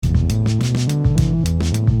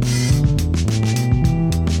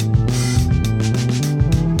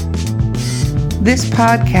This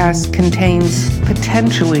podcast contains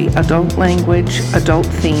potentially adult language, adult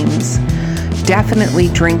themes, definitely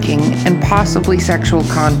drinking, and possibly sexual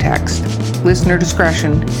context. Listener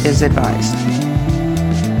discretion is advised.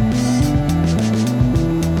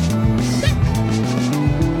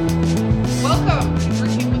 Welcome to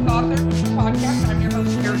Drinking with Author podcast. I'm your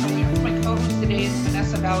host, Karen Williams. My co-host today is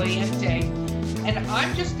Vanessa Valiente. And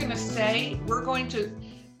I'm just going to say we're going to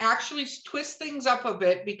actually twist things up a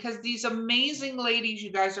bit because these amazing ladies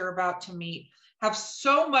you guys are about to meet have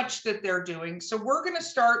so much that they're doing. So we're going to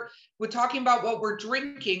start with talking about what we're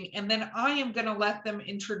drinking, and then I am going to let them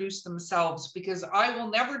introduce themselves because I will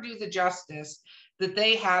never do the justice that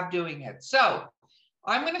they have doing it. So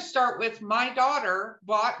I'm going to start with my daughter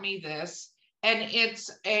bought me this, and it's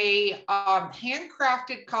a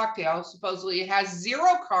handcrafted cocktail. Supposedly it has 0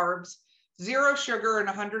 carbs, 0 sugar, and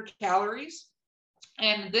 100 calories.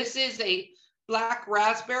 And this is a black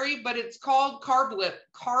raspberry, but it's called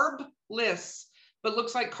carbless, but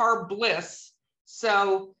looks like carb bliss.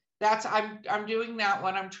 So that's, I'm doing that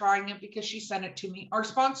one. I'm trying it because she sent it to me. Our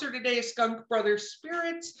sponsor today is Skunk Brothers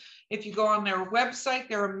Spirits. If you go on their website,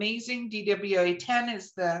 they're amazing. DWA10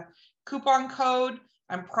 is the coupon code.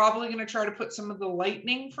 I'm probably going to try to put some of the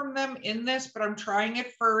lightning from them in this, but I'm trying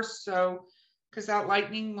it first. So, because that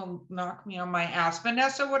lightning will knock me on my ass.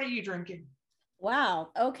 Vanessa, what are you drinking? Wow.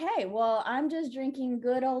 Okay. Well, I'm just drinking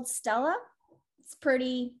good old Stella. It's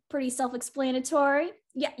pretty self-explanatory.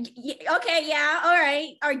 Yeah. Okay. Yeah. All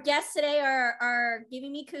right. Our guests today are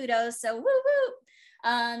giving me kudos. So woo woo.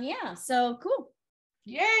 Yeah. So cool.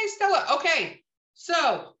 Yay, Stella. Okay.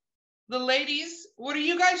 So the ladies, what are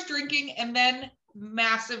you guys drinking? And then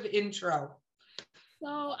massive intro.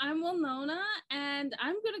 So I'm Wilnona, and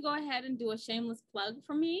I'm going to go ahead and do a shameless plug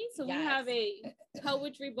for me. So yes. We have a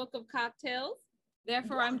poetry book of cocktails.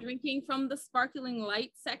 Therefore, I'm drinking from the sparkling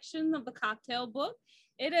light section of the cocktail book.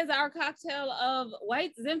 It is our cocktail of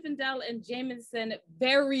white Zinfandel and Jameson,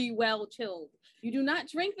 very well chilled. You do not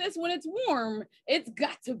drink this when it's warm. It's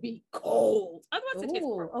got to be cold. Otherwise, it tastes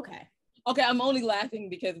perfect. Okay, I'm only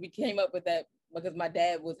laughing because we came up with that because my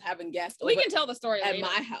dad was having guests. We can tell the story at later.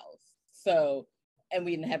 My house. So, and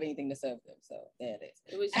we didn't have anything to serve them. So there it is.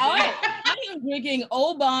 It was I am drinking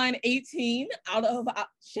Old Bond 18 out of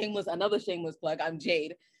another shameless plug. I'm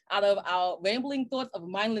Jade, out of our Rambling Thoughts of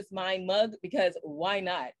Mindless Mind mug, because why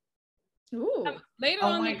not? Ooh. Later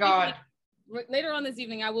on this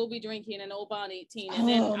evening, I will be drinking an Old Bond 18, and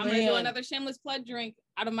then I'm going to do another shameless plug drink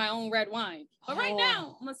out of my own red wine. But right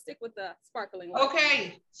now, I'm going to stick with the sparkling wine.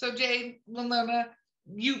 Okay, so Jade, Wilnona,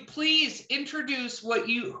 you please introduce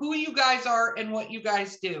who you guys are and what you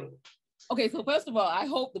guys do. Okay, so first of all, I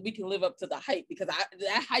hope that we can live up to the hype, because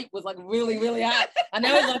that hype was like really, really high. And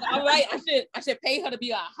I was like, all right, I should pay her to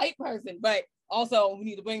be a hype person, but also we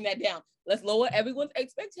need to bring that down. Let's lower everyone's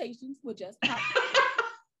expectations. We're just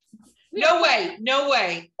No way. There's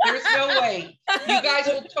no way. You guys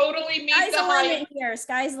will totally meet Sky's the hype. limit here.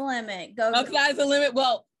 Sky's the limit. Go. Sky's the limit.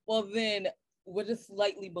 Well, then we're just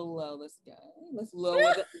slightly below this guy. Let's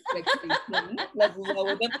lower the expectations. Let's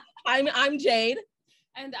lower them. I'm Jade.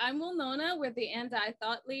 And I'm Wilnona. We're the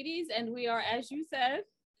Anti-Thought Ladies, and we are, as you said,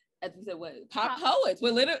 what? Pop poets.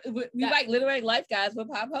 We write literary life guys with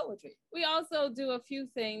pop poetry. We also do a few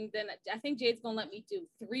things, and I think Jade's gonna let me do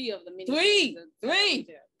 3 of the mini. Three.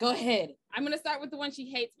 Go ahead. I'm gonna start with the one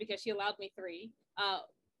she hates because she allowed me 3.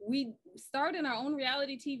 We starred in our own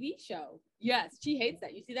reality TV show. Yes, she hates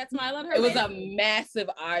that. You see that smile on her? It was a massive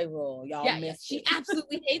eye roll. Y'all missed it. She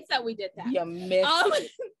absolutely hates that we did that. You missed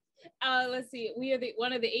it. Let's see. We are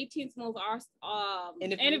one of the 18th most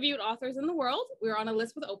interviewed authors in the world. We're on a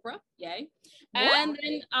list with Oprah. Yay. And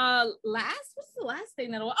then what's the last thing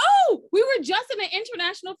that we were just in an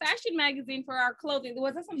international fashion magazine for our clothing.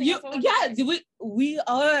 Was that something else? Yeah, we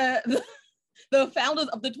are the founders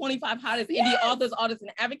of the 25 hottest indie authors, artists,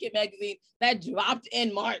 and advocate magazine that dropped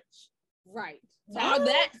in March. Right. So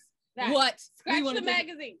that's what scratch the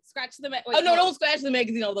magazine. Scratch the magazine. Oh no, don't scratch the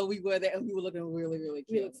magazine. Although we were there and we were looking really, really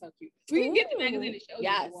cute. We look so cute. We can get the magazine to show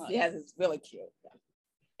you. Yes, it's really cute.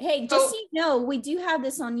 Yeah. Hey, just so you know, we do have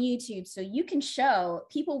this on YouTube, so you can show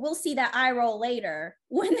people will see that eye roll later.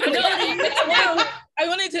 I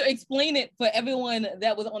wanted to explain it for everyone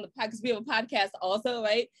that was on the podcast. We have a podcast also,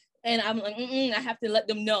 right? And I'm like, I have to let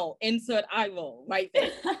them know. Insert eye roll right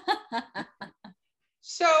there.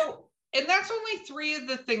 So. And that's only 3 of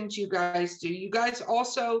the things you guys do. You guys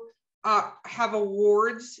also have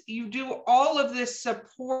awards. You do all of this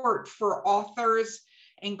support for authors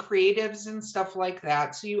and creatives and stuff like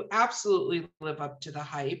that. So you absolutely live up to the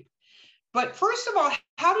hype. But first of all,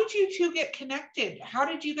 how did you two get connected? How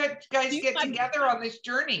did you guys get together on this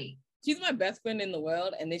journey? she's my best friend in the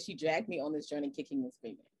world, and then she dragged me on this journey kicking and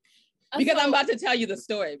screaming. Because I'm about to tell you the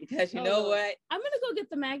story, because you know what? I'm going to go get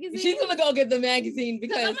the magazine. She's going to go get the magazine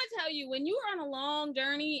because I'm going to tell you, when you are on a long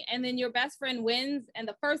journey and then your best friend wins, and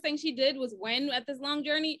the first thing she did was win at this long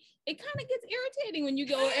journey, it kind of gets irritating when you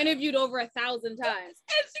go interviewed over 1,000 times.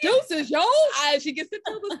 Deuces, yo! She gets to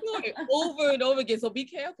tell the story over and over again. So be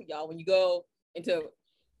careful, y'all, when you go into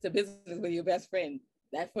business with your best friend.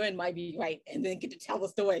 That friend might be right and then get to tell the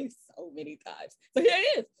story so many times. So here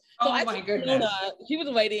it is. So my goodness. She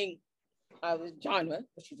was writing genre,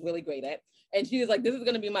 which she's really great at. And she was like, this is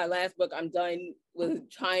going to be my last book. I'm done with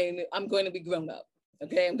trying. I'm going to be grown up.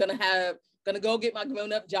 Okay. I'm going to go get my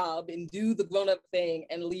grown up job and do the grown up thing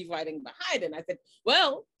and leave writing behind. And I said,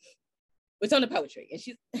 well, it's on the poetry. And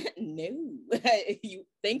she's, no,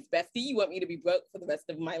 thanks, bestie. You want me to be broke for the rest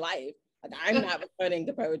of my life. Like, I'm not returning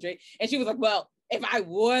to poetry. And she was like, well, if I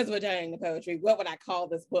was returning to poetry, what would I call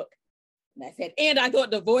this book? And I said, and I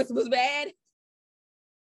thought divorce was bad.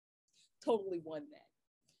 Totally won that.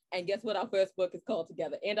 And guess what our first book is called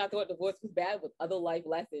together? And I thought divorce was bad, with other life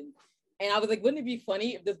lessons. And I was like, wouldn't it be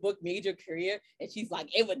funny if this book made your career? And she's like,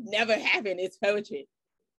 it would never happen. It's poetry.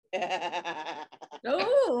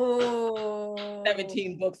 Oh.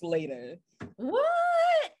 17 books later. What?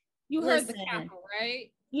 You heard the cackle,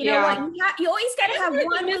 right? You know what? You always got to have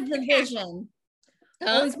one with the vision.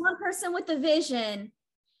 Huh? Always one person with the vision,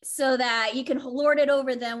 so that you can lord it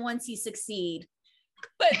over them once you succeed.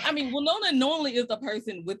 But I mean, Wilnona normally is the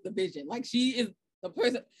person with the vision. Like, she is the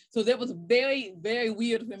person. So that was very, very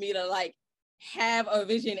weird for me to like have a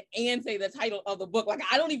vision and say the title of the book. Like,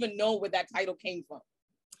 I don't even know where that title came from.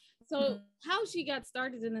 So how she got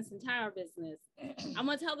started in this entire business, I'm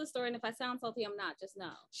going to tell the story, and if I sound salty, I'm not, just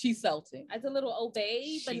know. She's salty. It's a little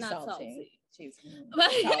obey, but not salty. She's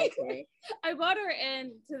salty. I brought her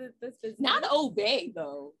into this business. Not obey,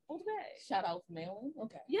 though. Obey. Shout out to Maryland.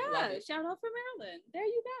 Okay. Yeah, shout out for Maryland. There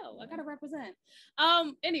you go. I got to represent.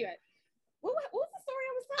 Anyway, what was the story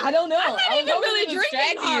I was telling? I don't know. I'm not even really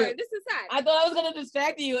drinking hard. This is sad. I thought I was going to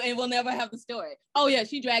distract you, and we'll never have the story. Oh, yeah,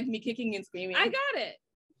 she dragged me kicking and screaming. I got it.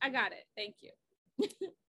 Thank you.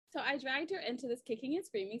 So I dragged her into this kicking and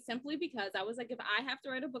screaming simply because I was like, if I have to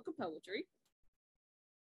write a book of poetry,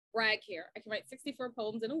 brag here, I can write 64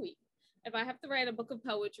 poems in a week. If I have to write a book of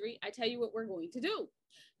poetry, I tell you what we're going to do.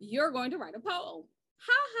 You're going to write a poem.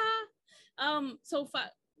 Ha ha. So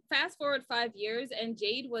fast forward 5 years, and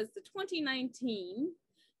Jade was the 2019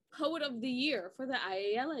 Poet of the Year for the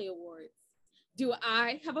IALA Awards. Do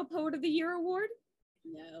I have a Poet of the Year award?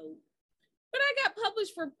 No. But I got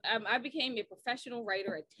published for, I became a professional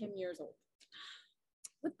writer at 10 years old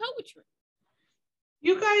with poetry.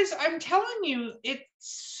 You guys, I'm telling you, it's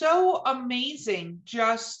so amazing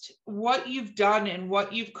just what you've done and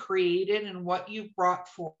what you've created and what you've brought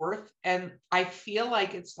forth. And I feel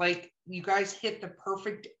like it's like you guys hit the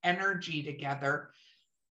perfect energy together.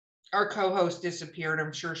 Our co-host disappeared.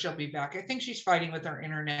 I'm sure she'll be back. I think she's fighting with our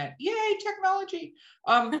internet. Yay, technology.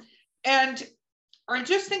 And I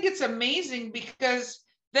just think it's amazing because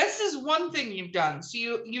this is one thing you've done. So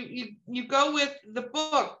you go with the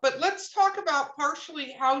book, but let's talk about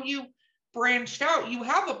partially how you branched out. You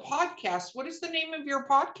have a podcast. What is the name of your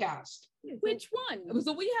podcast? Which one?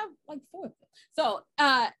 So we have like 4. So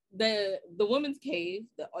the Women's Cave,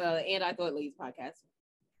 and I Thought Ladies podcast.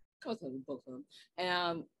 Both of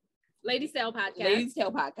them. Ladies Tale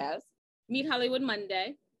podcast. Meet Hollywood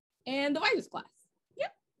Monday. And the Writers Class.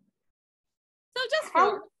 Yep. So just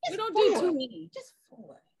 4. We don't do too many. Just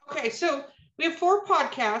 4. Okay, so we have 4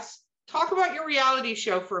 podcasts. Talk about your reality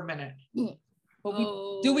show for a minute. But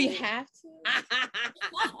do we have to?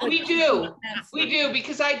 We do. We do,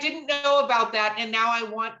 because I didn't know about that, and now I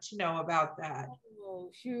want to know about that. Oh,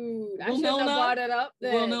 shoot. I shouldn't have brought it up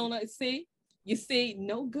then. Wilnona, you see,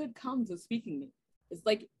 no good comes of speaking it.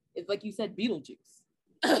 It's like you said, Beetlejuice.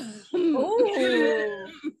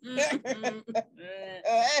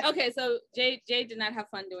 Okay, so Jade did not have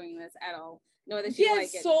fun doing this at all. Nor that she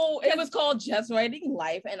liked it. So it was called Just Writing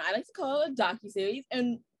Life, and I like to call it a docuseries.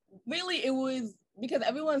 And really, it was because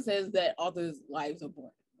everyone says that authors' lives are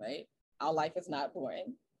boring, right? Our life is not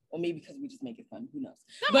boring, or maybe because we just make it fun. Who knows?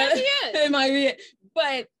 It might be it.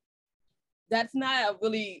 But that's not a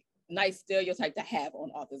really nice stereotype to have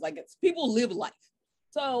on authors. Like, people live life.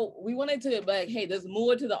 So we wanted to like, hey, there's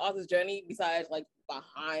more to the author's journey besides like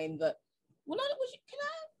behind the. Well, can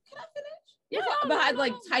I finish? Yeah, behind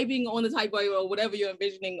like typing on the typewriter or whatever you're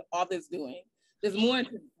envisioning authors doing. There's more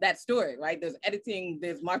to that story, right? There's editing,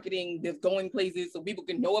 there's marketing, there's going places so people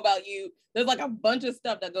can know about you. There's like a bunch of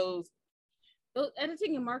stuff that goes.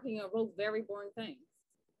 Editing and marketing are both very boring things.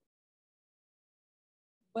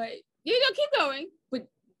 But Yeah, keep going.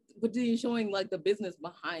 But you're showing like the business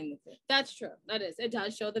behind the thing. That's true. That is. It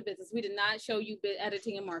does show the business. We did not show you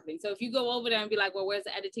editing and marketing. So if you go over there and be like, well, where's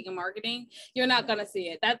the editing and marketing? You're not going to see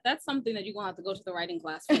it. That's something that you're going to have to go to the writing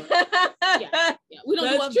class for. Yeah. We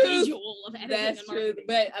don't do a visual of editing and marketing. True.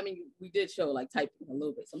 But I mean, we did show like typing a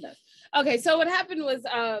little bit sometimes. Okay. So what happened was,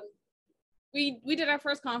 we did our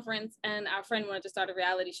first conference and our friend wanted to start a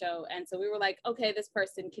reality show. And so we were like, okay, this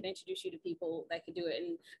person can introduce you to people that could do it.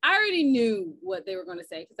 And I already knew what they were going to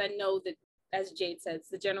say because I know that, as Jade says,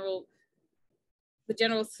 the general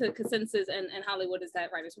consensus in Hollywood is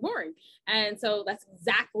that writers are boring. And so that's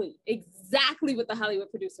exactly what the Hollywood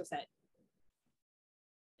producer said.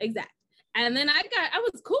 Exact. And then I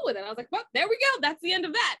was cool with it. I was like, well, there we go. That's the end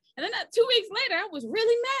of that. And then 2 weeks later, I was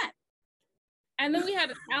really mad. And then we had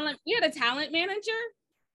a talent manager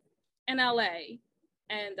in LA.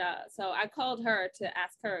 And so I called her to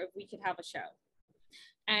ask her if we could have a show.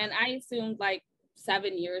 And I assumed like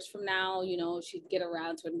 7 years from now, she'd get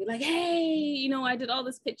around to it and be like, hey, I did all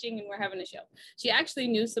this pitching and we're having a show. She actually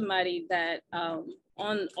knew somebody that on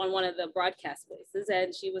one of the broadcast places.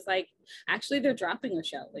 And she was like, actually, they're dropping a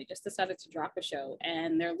show. They just decided to drop a show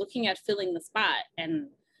and they're looking at filling the spot. And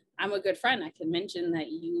I'm a good friend. I can mention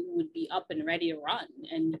that you would be up and ready to run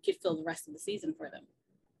and you could fill the rest of the season for them.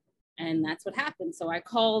 And that's what happened. So I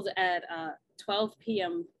called at 12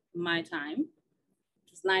 p.m. my time,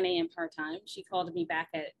 which was 9 a.m. her time. She called me back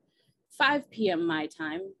at 5 p.m. my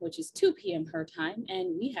time, which is 2 p.m. her time.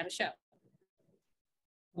 And we had a show.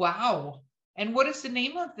 Wow. And what is the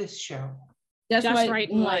name of this show? Just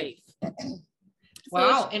Right in Life.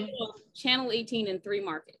 Wow. And Channel 18 in 3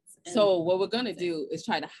 markets. So what we're gonna do is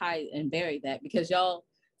try to hide and bury that because y'all,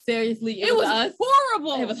 seriously, it was us.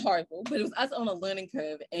 Horrible. It was horrible, but it was us on a learning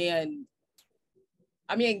curve. And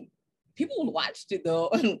I mean, people watched it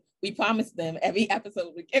though. We promised them every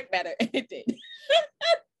episode would get better, and it did.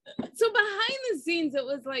 So behind the scenes, it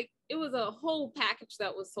was a whole package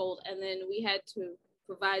that was sold, and then we had to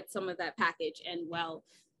provide some of that package. And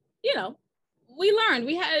we learned.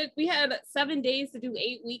 We had 7 days to do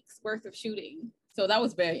 8 weeks worth of shooting. So that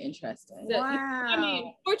was very interesting. Wow. I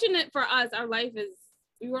mean, fortunate for us, our life is,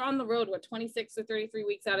 we were on the road, 26 or 33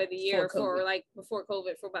 weeks out of the year before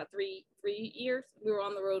COVID for about three years. We were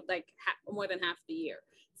on the road like more than half the year.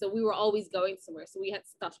 So we were always going somewhere. So we had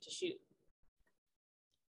stuff to shoot.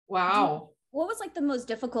 Wow. What was like the most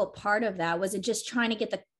difficult part of that? Was it just trying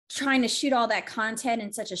to shoot all that content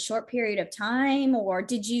in such a short period of time, or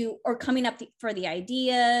coming up for the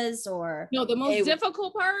ideas, or? No, the most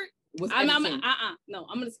difficult part, I'm going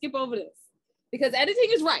to skip over this because editing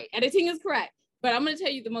is right. Editing is correct. But I'm going to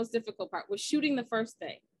tell you the most difficult part was shooting the first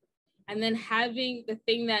thing and then having the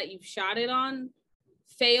thing that you shot it on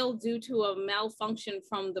fail due to a malfunction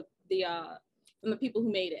from the people who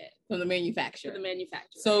made it. From the manufacturer.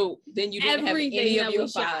 So then you didn't have any of your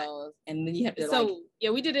files, and then you have to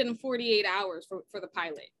we did it in 48 hours for the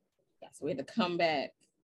pilot. Yeah, so we had to come back.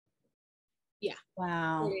 Yeah.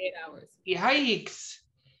 Wow. 48 hours. Yikes.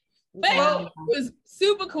 But it was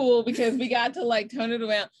super cool because we got to turn it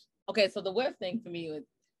around. Okay, so the worst thing for me was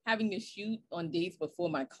having to shoot on days before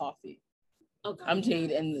my coffee. Okay. I'm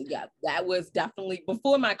Jade, and yeah, that was definitely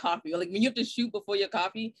before my coffee. Like when you have to shoot before your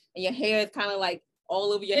coffee and your hair is kind of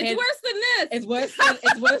all over your head. It's worse than this.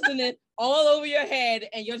 It's worse than this, all over your head,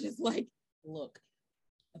 and you're just like, look,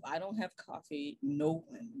 if I don't have coffee, no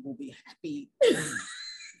one will be happy.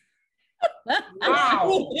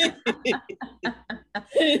 Wow.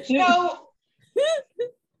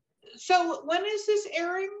 So when is this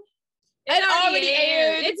airing? It already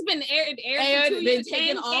aired. It's been aired. Aired, for 2 years.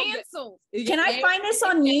 Canceled. Can I find this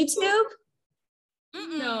on YouTube?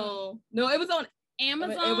 No, it was on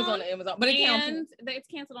Amazon. It was on Amazon, but it's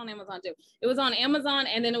canceled on Amazon too. It was on Amazon,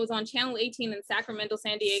 and then it was on Channel 18 in Sacramento,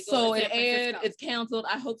 San Diego. So it aired. It's canceled.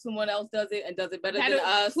 I hope someone else does it and does it better than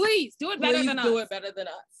us. Please do it better than us. Do it better than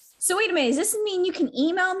us. So wait a minute. Does this mean you can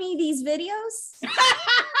email me these videos?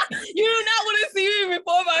 You do not want to see me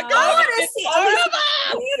before my I want to see.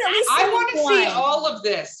 I want to see all of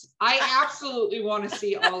this. I absolutely want to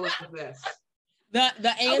see all of this. The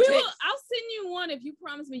antics. I'll send you one if you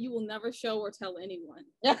promise me you will never show or tell anyone.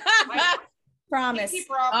 Promise.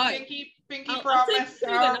 Pinky promise.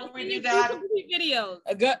 How do we do that? Videos.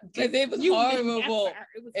 Because it was horrible.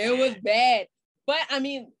 It was bad. But I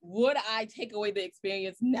mean, would I take away the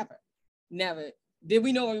experience? Never. Did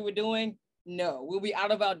we know what we were doing? No. Were we out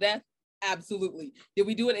of our depth? Absolutely. Did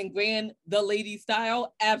we do it in grand the lady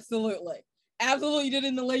style? Absolutely did it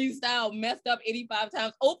in the lady style. Messed up 85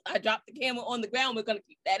 times. Oh, I dropped the camera on the ground. We're gonna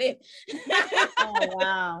keep that in. Oh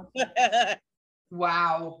wow.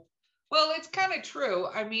 Wow. Well, it's kind of true.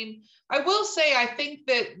 I mean, I will say, I think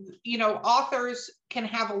that, authors can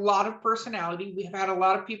have a lot of personality. We've had a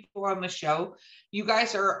lot of people on the show. You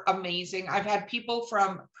guys are amazing. I've had people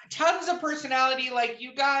from tons of personality like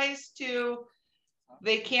you guys to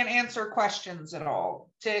they can't answer questions at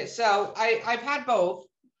all. So I've had both.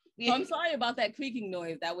 So I'm sorry about that creaking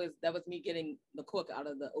noise. That was me getting the cork out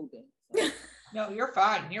of the open. So. No, you're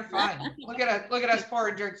fine. You're fine. Look at us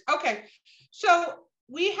pouring drinks. Okay. So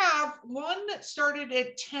we have one that started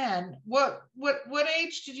at 10. What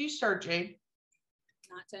age did you start, Jade?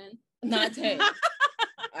 Not 10. Not 10.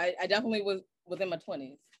 I definitely was in my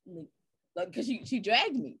 20s. Like, because she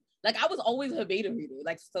dragged me. Like, I was always her beta reader.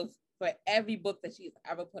 Like, so for every book that she's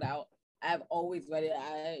ever put out, I've always read it.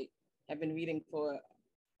 I have been reading for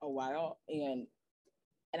a while, and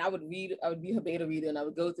I would be her beta reader, and I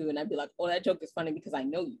would go through and I'd be like, oh, that joke is funny because I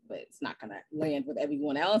know you, but it's not gonna land with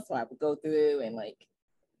everyone else. So I would go through and like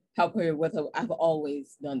help her with her. I've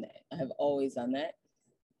always done that.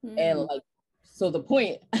 And like, so the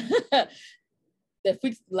point that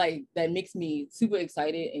makes me super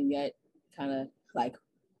excited and yet kind of like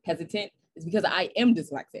hesitant is because I am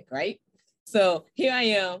dyslexic, right? So here I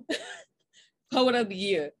am, poet of the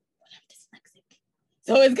year, but I'm dyslexic.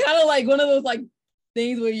 So it's kind of like one of those like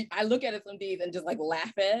things where I look at it some days and just like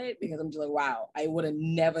laugh at it because I'm just like, wow, I would have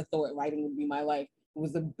never thought writing would be my life. It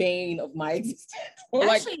was the bane of my existence.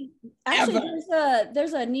 Actually,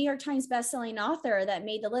 there's a New York Times bestselling author that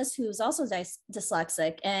made the list who's also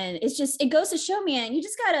dyslexic, and it goes to show, man, you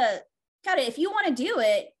just gotta if you want to do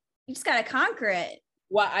it, you just gotta conquer it.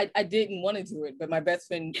 Well, I didn't want to do it, but my best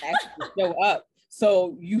friend actually show up.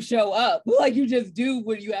 So you show up, like you just do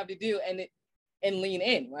what you have to do and lean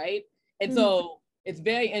in, right? And so it's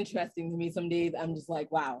very interesting to me. Some days I'm just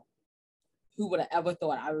like, wow, who would have ever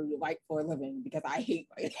thought I would write for a living? Because I hate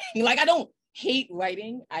writing. Like, I don't hate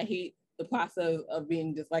writing. I hate the process of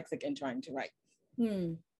being dyslexic and trying to write.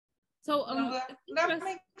 So that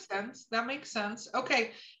makes sense. That makes sense.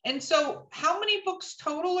 Okay. And so how many books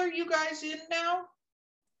total are you guys in now?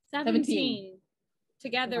 17.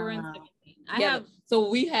 Together we're in 17. So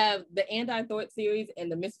we have the Anti-Thought series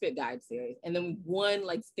and the Misfit Guide series, and then one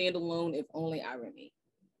like standalone, If Only Irony,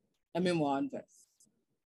 a memoir in verse.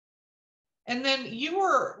 And then you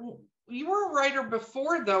were a writer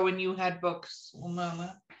before though, and you had books,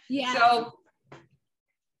 Wilnona. Yeah. So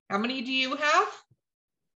how many do you have?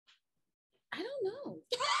 I don't know.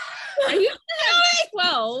 I used to have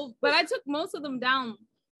 12, but I took most of them down.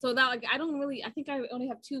 So that like I think I only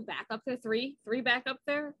have 2 backup there, three backup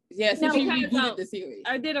there. Yeah, so you rebooted the series.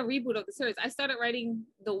 I did a reboot of the series. I started writing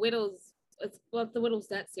the Widow's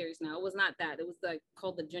Debt series now. It was not that. It was like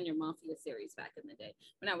called the Junior Mafia series back in the day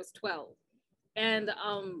when I was 12. And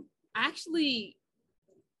I actually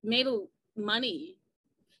made money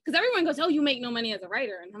because everyone goes, oh, you make no money as a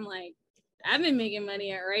writer. And I'm like, I've been making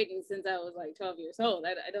money at writing since I was like 12 years old.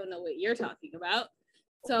 I don't know what you're talking about.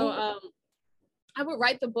 So I would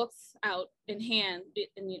write the books out by hand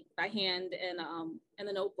in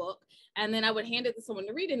the notebook, and then I would hand it to someone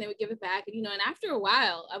to read, and they would give it back. And and after a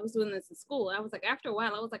while, I was doing this in school. I bet you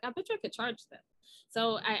I could charge them.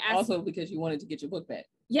 So I asked. Also because you wanted to get your book back.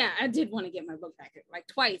 Yeah, I did want to get my book back like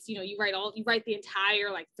twice. You write the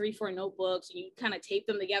entire like 3-4 notebooks, and you kind of tape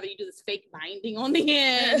them together. You do this fake binding on the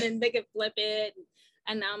end, and they can flip it.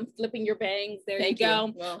 And now I'm flipping your bangs. There you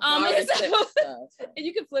go. Well, and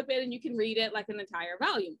you can flip it and you can read it like an entire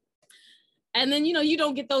volume. And then, you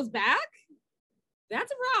don't get those back.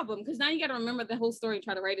 That's a problem because now you got to remember the whole story and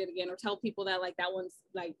try to write it again, or tell people that like that one's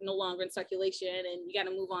like no longer in circulation and you got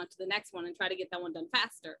to move on to the next one and try to get that one done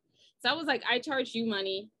faster. So I was like, I charge you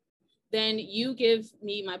money, then you give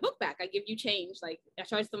me my book back. I give you change. Like I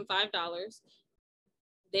charged them $5.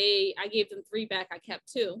 I gave them 3 back. I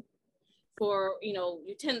kept 2. For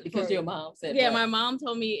because your mom said my mom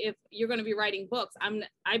told me if you're going to be writing books,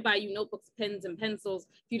 I buy you notebooks, pens, and pencils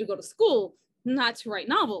for you to go to school, not to write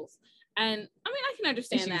novels. And I mean, I can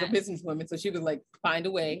understand that. She was a businesswoman, so she was like, find a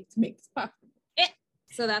way to make this possible.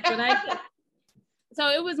 So that's what I did. So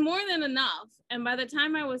it was more than enough. And by the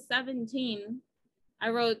time I was 17, I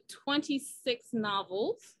wrote 26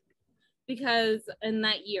 novels because in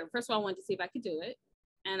that year, first of all, I wanted to see if I could do it,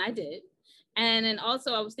 and I did. And then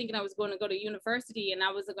also I was thinking I was going to go to university and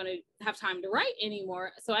I wasn't going to have time to write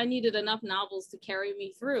anymore. So I needed enough novels to carry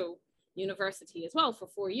me through university as well for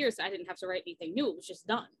 4 years. So I didn't have to write anything new. It was just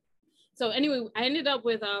done. So anyway, I ended up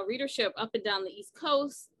with a readership up and down the East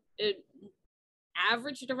Coast. It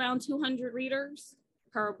averaged around 200 readers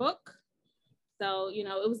per book. So,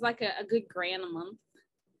 it was like a good grand a month.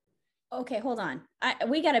 Okay, hold on.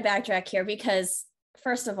 We got to backtrack here because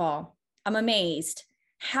first of all, I'm amazed.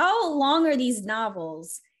 how long are these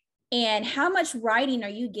novels? And how much writing are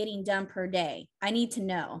you getting done per day? I need to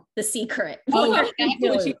know the secret. Oh, Back when I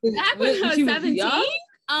was 17,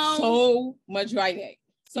 so much writing.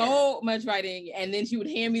 Much writing. And then she would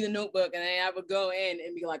hand me the notebook and then I would go in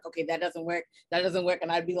and be like, okay, that doesn't work. And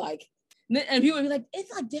I'd be like, and people would be like,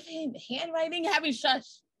 it's like different handwriting, having shush.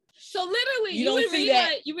 So literally you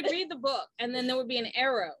would read the book and then there would be an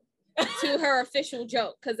arrow to her official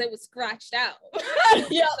joke because it was scratched out.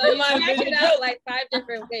 Yeah, so you scratch it out like 5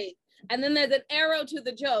 different ways. And then there's an arrow to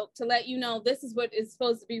the joke to let you know this is what is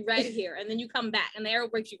supposed to be read here. And then you come back and the arrow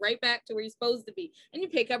brings you right back to where you're supposed to be. And you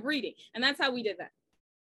pick up reading. And that's how we did that.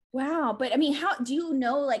 Wow. But I mean, how do you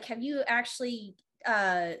know, like, have you actually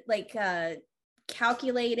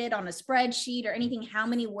calculated on a spreadsheet or anything how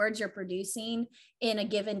many words you're producing in a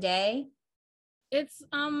given day? It's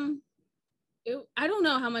I don't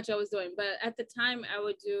know how much I was doing, but at the time I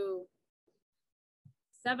would do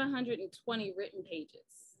 720 written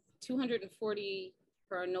pages, 240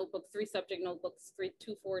 for a notebook, 3 subject notebooks,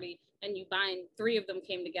 240, and you bind 3 of them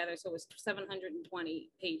came together, so it was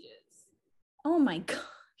 720 pages. Oh my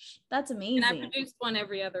gosh, that's amazing. And I produced one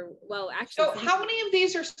every other. Well, actually. So how many of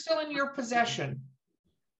these are still in your possession?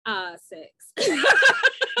 6.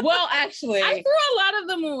 Well, actually, I threw a lot of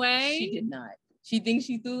them away. She did not. She thinks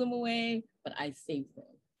she threw them away, but I saved them.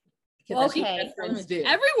 Okay.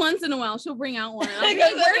 Every once in a while, she'll bring out one. Like, where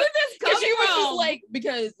did this come she was from? just like,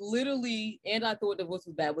 because literally, and I thought Divorce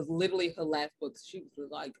Was Bad was literally her last book. She was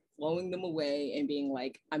like throwing them away and being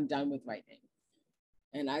like, I'm done with writing.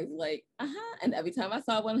 And I was like, And every time I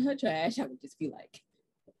saw one in her trash, I would just be like,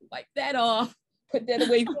 wipe that off, put that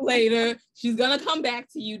away for later. She's gonna come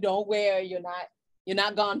back to you. Don't worry, you're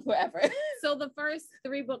not gone forever. So the first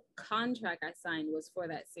 3-book contract I signed was for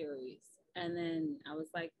that series. And then I was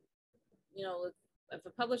like, you know, if a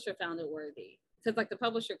publisher found it worthy, because like the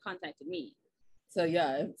publisher contacted me. So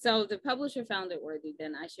yeah. So the publisher found it worthy,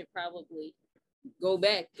 then I should probably go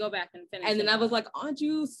back and finish. And then I was like, aren't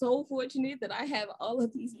you so fortunate that I have all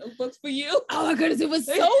of these notebooks for you? Oh my goodness, it was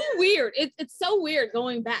so weird. It's so weird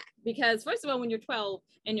going back because first of all, when you're 12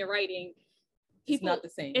 and you're writing, it's not the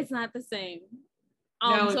same. It's not the same.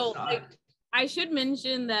 No, so it's not. like, I should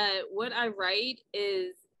mention that what I write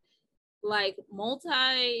is like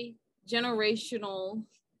multi-generational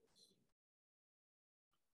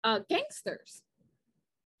gangsters.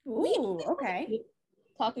 Ooh, okay.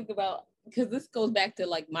 Talking about, because this goes back to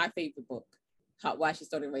like my favorite book, why she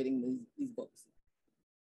started writing these books.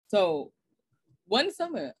 So one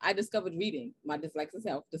summer I discovered reading. My dyslexic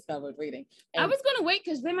self discovered reading. And I was gonna wait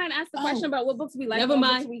because they might ask the question about what books we like, never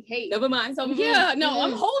mind. Books we hate. Never mind. So I'm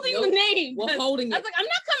holding the name. We're holding it. I was like, I'm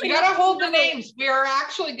not coming. We gotta hold the names. We are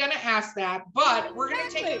actually gonna ask that, but we're gonna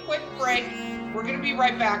take a quick break. We're gonna be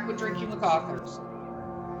right back with Drinking with Authors.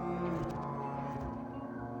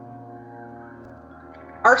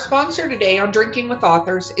 Our sponsor today on Drinking with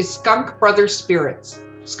Authors is Skunk Brothers Spirits.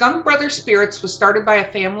 Skunk Brothers Spirits was started by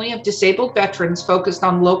a family of disabled veterans focused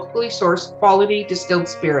on locally sourced quality distilled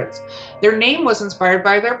spirits. Their name was inspired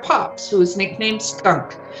by their pops, who was nicknamed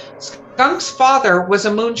Skunk. Skunk's father was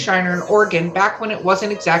a moonshiner in Oregon back when it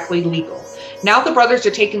wasn't exactly legal. Now the brothers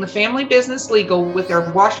are taking the family business legal with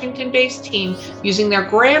their Washington-based team using their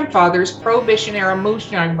grandfather's Prohibition-era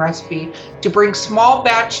moonshine recipe to bring small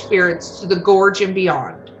batch spirits to the gorge and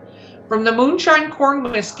beyond. From the moonshine corn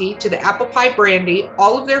whiskey to the apple pie brandy,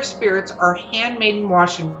 all of their spirits are handmade in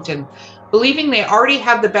Washington. Believing they already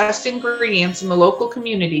have the best ingredients in the local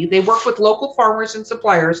community, they work with local farmers and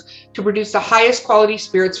suppliers to produce the highest quality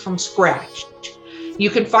spirits from scratch. You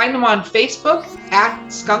can find them on Facebook at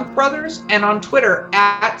Skunk Brothers and on Twitter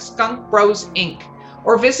at Skunk Bros Inc.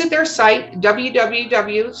 Or visit their site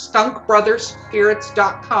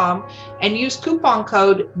www.skunkbrotherspirits.com and use coupon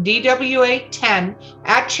code DWA10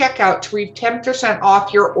 at checkout to reap 10%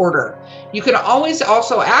 off your order. You can always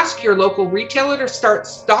also ask your local retailer to start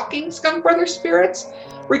stocking Skunk Brothers Spirits.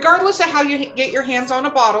 Regardless of how you get your hands on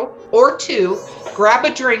a bottle or 2, grab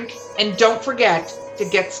a drink and don't forget to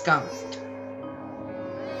get skunked.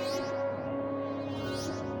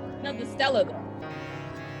 Now the Stella though.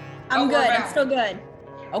 I'm good. I'm still good.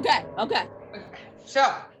 Okay. So,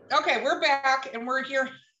 okay, we're back and we're here.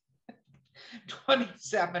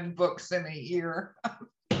 27 books in a year.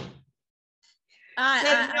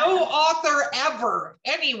 No author ever.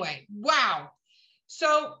 Anyway, wow.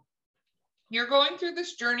 So you're going through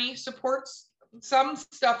this journey, supports some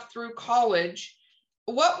stuff through college.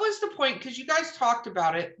 What was the point? Because you guys talked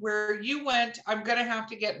about it, where you went, I'm going to have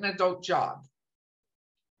to get an adult job.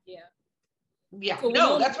 Yeah. Yeah, So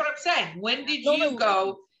no, that's what I'm saying. When did you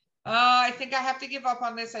go, I think I have to give up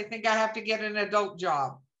on this. I think I have to get an adult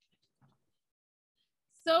job.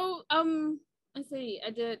 So, let's see.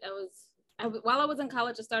 While I was in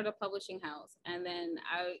college, I started a publishing house, and then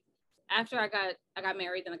after I got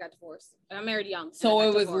married, then I got divorced. I got married young. So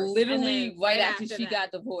it was literally right after she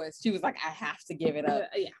got divorced. She was like, I have to give it up.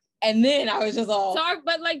 Yeah. And then I was just all. So,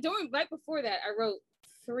 but like right before that, I wrote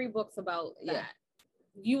 3 books about that. Yeah.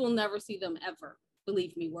 You will never see them ever.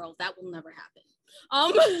 Believe me, world, that will never happen.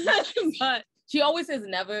 But she always says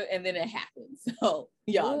never, and then it happens. So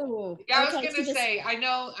yeah. Ooh. Yeah, I was Okay, gonna so say, I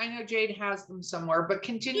know Jade has them somewhere, but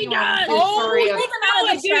continue She on does. with the Oh, story She of pulled them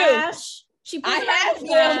out of the trash. She pulled I them out of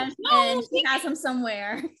the have trash, them. and she has them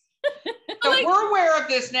somewhere. so we're aware of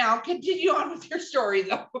this now. Continue on with your story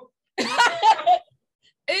though.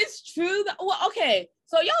 It's true that, well, okay,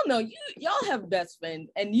 so y'all know y'all have best friends,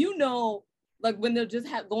 and you know, like when they're just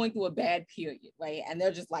going through a bad period, right? And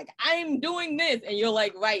they're just like, I'm doing this, and you're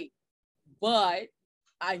like, right, but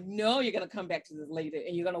I know you're gonna come back to this later,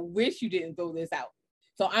 and you're gonna wish you didn't throw this out.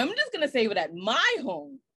 So I'm just gonna save it at my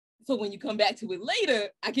home, so when you come back to it later,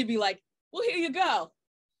 I can be like, well, here you go,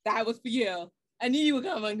 that was for you. I knew you were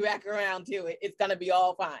coming back around to it. It's gonna be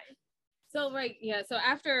all fine. so right, yeah. So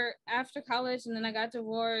after college, and then I got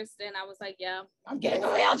divorced, and I was like, yeah, I'm getting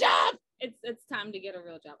a real job. It's time to get a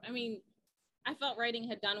real job. I mean, I felt writing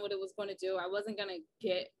had done what it was going to do. I wasn't going to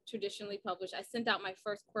get traditionally published. I sent out my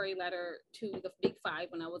first query letter to the Big Five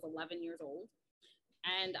when I was 11 years old.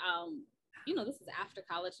 And, this is after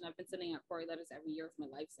college, and I've been sending out query letters every year of my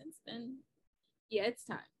life since then. Yeah, it's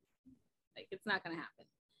time. Like, it's not going to happen.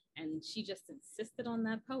 And she just insisted on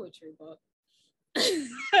that poetry book.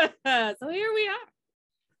 So here we are.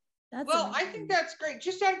 That's Well, amazing. I think that's great.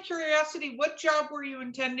 Just out of curiosity, what job were you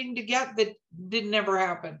intending to get that didn't ever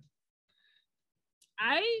happen?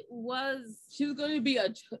 She was going to be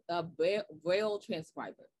a braille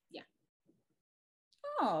transcriber. Yeah.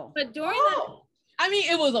 Oh. But during I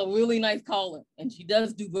mean, it was a really nice calling, and she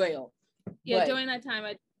does do braille. during that time,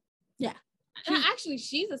 actually,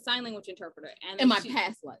 she's a sign language interpreter, and in my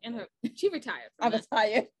past life, she retired. I was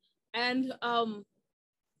tired. And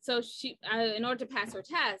so she, in order to pass her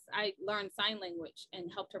test, I learned sign language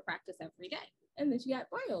and helped her practice every day. And then she got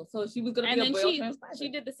braille, so she was going to And be a then braille transcriber. she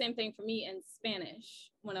did the same thing for me in Spanish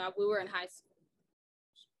when we were in high school.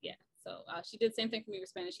 Yeah, so she did the same thing for me with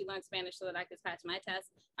Spanish. She learned Spanish so that I could pass my test.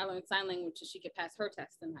 I learned sign language so she could pass her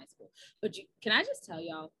test in high school. But can I just tell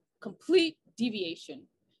y'all, complete deviation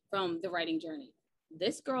from the writing journey.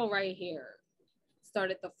 This girl right here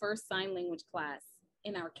started the first sign language class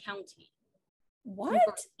in our county. What?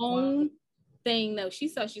 Her own thing. No, she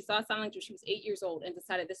saw sign language when she was 8 years old and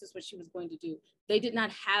decided this is what she was going to do. They did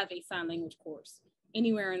not have a sign language course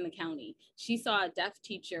anywhere in the county. She saw a deaf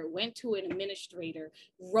teacher, went to an administrator,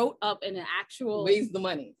 wrote up an actual, raised the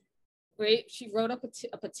money. Right? She wrote up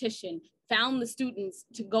a petition, found the students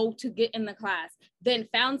to go to get in the class, then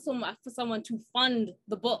found someone to fund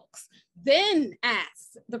the books, then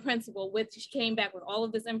asked the principal, which she came back with all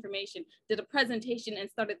of this information, did a presentation,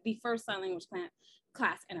 and started the first sign language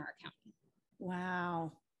class in our county.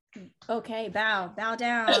 Wow. Okay, bow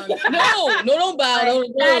down. No, don't bow. No.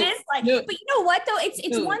 That is like, no. But you know what though?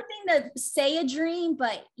 It's No. one thing to say a dream,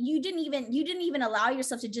 but you didn't even allow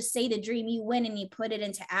yourself to just say the dream. You went and you put it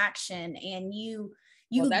into action, and you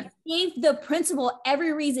gave the principal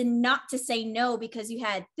every reason not to say no because you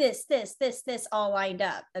had this all lined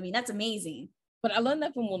up. I mean, that's amazing. But I learned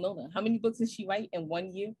that from Wilnona. How many books did she write in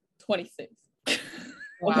 1 year? 26.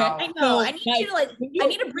 Wow. I know. I need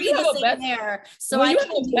to breathe this in there so I can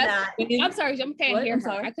do that. I'm sorry, I can't hear her.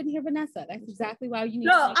 Sorry. I couldn't hear Vanessa. That's exactly why you need.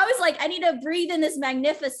 No, I was like, I need to breathe in this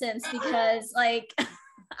magnificence because, like,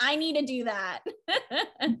 I need to do that.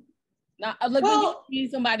 Now, like when you see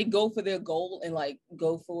somebody go for their goal and like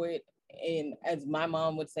go for it, and as my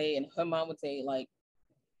mom would say, and her mom would say, like,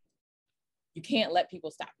 you can't let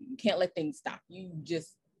people stop you. You can't let things stop you. You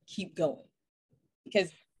just keep going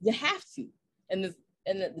because you have to. And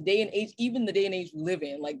the day and age, even the day and age we live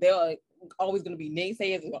in, like there are always going to be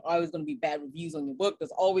naysayers. There's always going to be bad reviews on your book.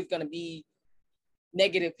 There's always going to be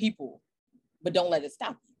negative people, but don't let it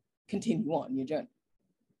stop you. Continue on your journey.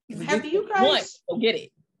 Have you guys go get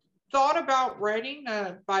it? Thought about writing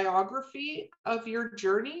a biography of your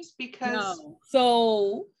journeys? Because No.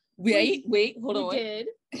 So wait, hold on. Did.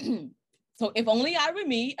 So if only I were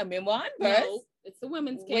me, a memoir in verse. No, it's the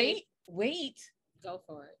women's cave. Wait. Go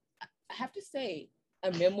for it. I have to say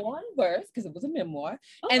a memoir in verse because it was a memoir,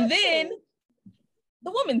 and then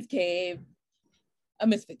the woman's cave, a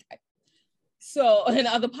misfit guide. So and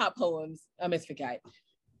other pop poems, a misfit guide,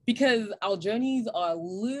 because our journeys are a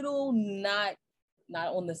little not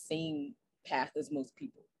on the same path as most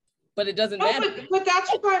people. but it doesn't No, matter. but that's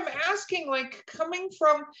what I'm asking. Like, coming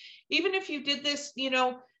from, even if you did this,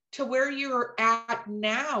 to where you're at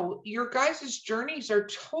now, your guys' journeys are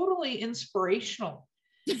totally inspirational.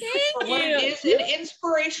 For what it is, and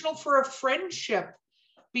inspirational for a friendship,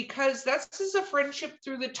 because this is a friendship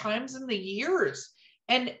through the times and the years,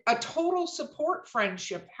 and a total support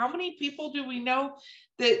friendship. How many people do we know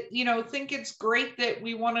that think it's great that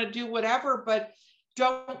we want to do whatever, but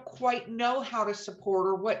don't quite know how to support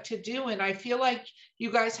or what to do? And I feel like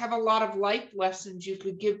you guys have a lot of life lessons you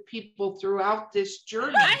could give people throughout this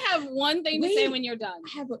journey. I have one thing to say when you're done.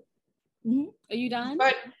 Are you done?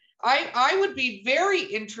 But I would be very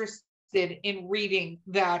interested in reading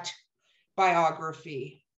that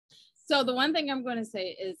biography. So the one thing I'm going to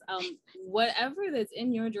say is, whatever that's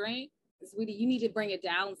in your drink, sweetie, you need to bring it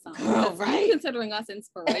down some. Right? You're considering us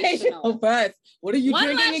inspirational. First, what are you one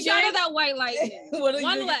drinking less again? shot of that white lightning.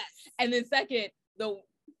 One less. And then second, though,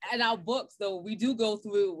 in our books, though, we do go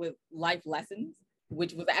through with life lessons,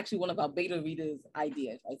 which was actually one of our beta readers'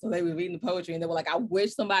 ideas. Right? So they were reading the poetry and they were like, I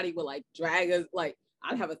wish somebody would like drag us, like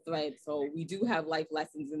I'd have a thread. So we do have life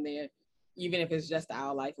lessons in there, even if it's just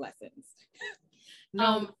our life lessons.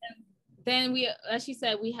 Then we, as she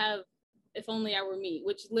said, we have If Only I Were Me,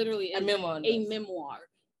 which literally is a memoir.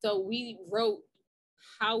 So we wrote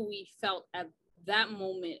how we felt at that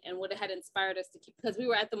moment and what it had inspired us to keep, because we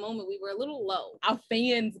were at the moment, we were a little low. Our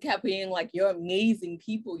fans kept being like, you're amazing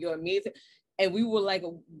people, you're amazing. And we were like,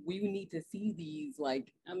 we need to see these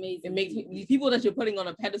like amazing. It makes me, these people that you're putting on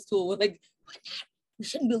a pedestal, we're like, we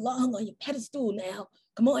shouldn't belong on your pedestal now.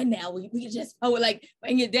 Come on now, we just like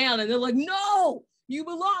bring it down. And they're like, no, you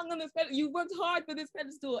belong on this pedestal. You worked hard for this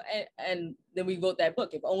pedestal. And then we wrote that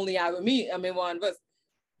book, If Only I Were Me, a memoir and verse.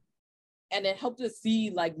 And it helped us see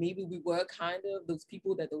like maybe we were kind of those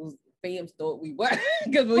people that those fans thought we were.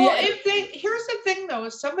 Here's the thing though,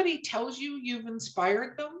 if somebody tells you you've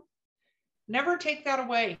inspired them, never take that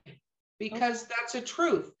away, because that's a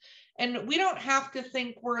truth. And we don't have to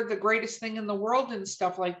think we're the greatest thing in the world and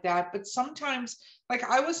stuff like that. But sometimes, like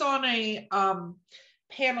I was on a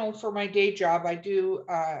panel for my day job.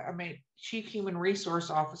 I'm a chief human resource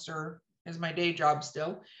officer as my day job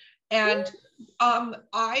still. And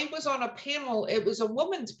I was on a panel, it was a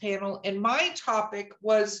women's panel, and my topic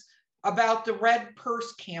was about the Red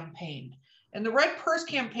Purse campaign. And the Red Purse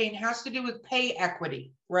campaign has to do with pay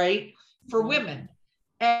equity, right, for women.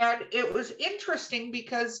 And it was interesting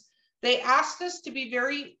because they asked us to be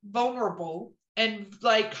very vulnerable and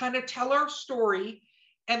like kind of tell our story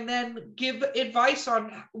and then give advice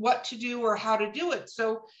on what to do or how to do it.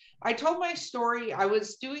 So I told my story, I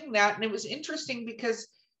was doing that, and it was interesting because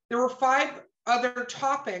there were 5 other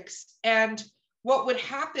topics, and what would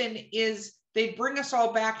happen is they'd bring us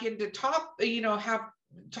all back into have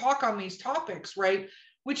talk on these topics, right?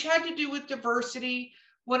 Which had to do with diversity.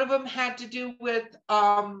 One of them had to do with,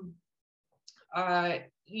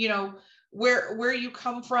 where you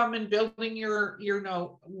come from and building your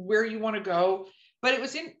where you want to go. But it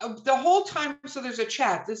was in the whole time. So there's a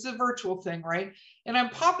chat. This is a virtual thing, right? And I'm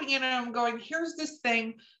popping in and I'm going, here's this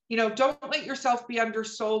thing, don't let yourself be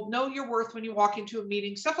undersold. Know your worth when you walk into a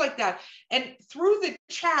meeting, stuff like that. And through the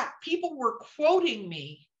chat, people were quoting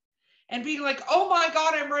me and being like, oh my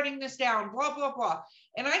God, I'm writing this down, blah, blah, blah.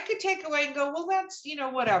 And I could take away and go, well, that's,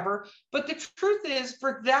 whatever. But the truth is,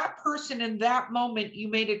 for that person in that moment, you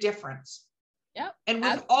made a difference. Yep. And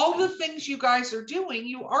with all the things you guys are doing,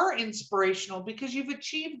 you are inspirational because you've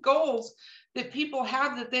achieved goals that people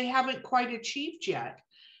have that they haven't quite achieved yet.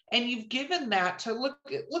 And you've given that to look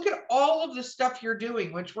at all of the stuff you're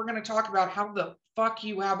doing, which we're going to talk about how the fuck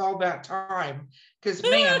you have all that time. Because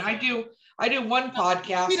man, I do one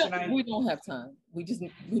podcast we don't have time. We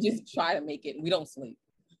just try to make it. We don't sleep.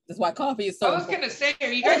 That's why coffee is so I was going to say, are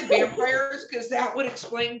you guys vampires? Because that would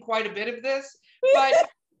explain quite a bit of this. But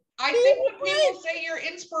I think when people say you're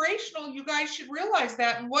inspirational, you guys should realize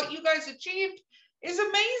that. And what you guys achieved is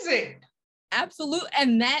amazing. Absolutely.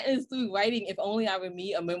 And that is through writing If Only I Were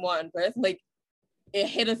Me, a memoir in verse. Like, it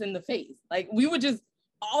hit us in the face. Like, we were just,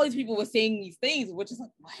 all these people were saying these things. We're just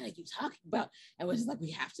like, what are you talking about? And we're just like,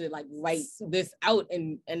 we have to like write this out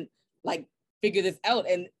and like figure this out.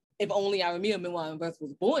 And If Only I Were Me, a memoir in verse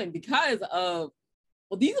was born because of,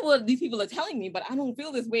 well, these are what these people are telling me, but I don't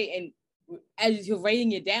feel this way. And as you're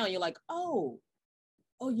writing it down, you're like, oh,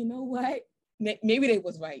 you know what? Maybe they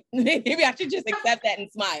was right. Maybe I should just accept that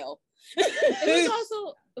and smile. It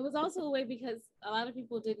was also a way because a lot of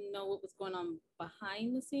people didn't know what was going on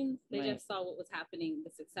behind the scenes. They just saw what was happening,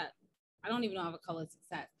 the success. I don't even know how to call it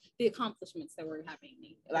success. The accomplishments that were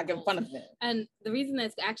happening. Like in front of them. And the reason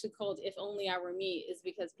it's actually called If Only I Were Me is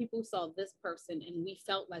because people saw this person and we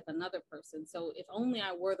felt like another person. So if only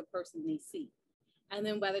I were the person they see. And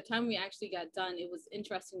then by the time we actually got done, it was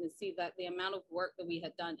interesting to see that the amount of work that we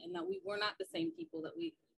had done and that we were not the same people that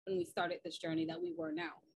when we started this journey that we were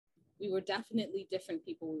now. We were definitely different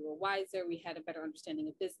people. We were wiser. We had a better understanding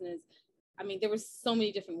of business. I mean, there were so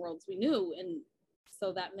many different worlds we knew. And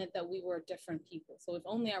so that meant that we were different people. So If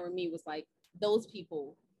Only I Were Me was like those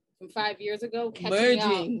people from 5 years ago catching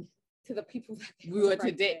up to the people that we were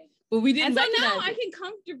today. But we didn't. And so now I can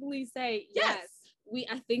comfortably say, yes,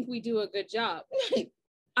 I think we do a good job.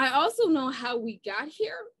 I also know how we got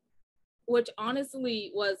here, which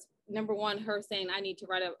honestly was number one, her saying I need to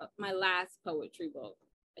write my last poetry book.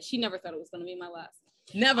 She never thought it was going to be my last.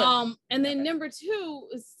 Never. And then number two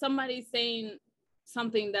is somebody saying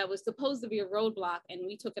something that was supposed to be a roadblock, and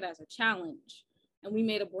we took it as a challenge, and we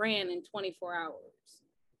made a brand in 24 hours.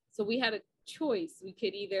 So we had a choice. We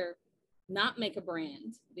could either not make a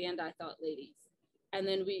brand, the End I Thought ladies, and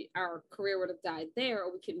then our career would have died there,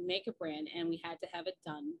 or we could make a brand, and we had to have it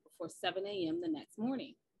done before 7 a.m. the next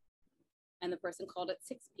morning. And the person called at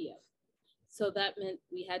 6 p.m. So that meant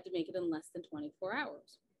we had to make it in less than 24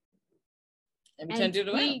 hours. And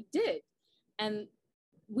we did. And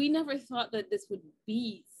we never thought that this would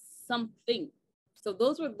be something. So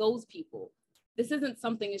those were those people. This isn't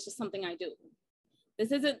something, it's just something I do.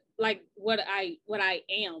 This isn't like what I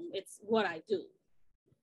am, it's what I do.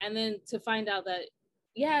 And then to find out that,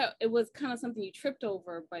 yeah, it was kind of something you tripped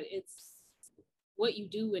over, but it's what you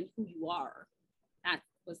do and who you are. That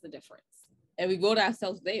was the difference. And we wrote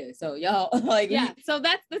ourselves there. So y'all so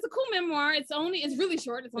that's a cool memoir. It's really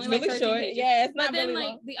short. It's only like really 13 short. pages. Yeah, it's not but then really like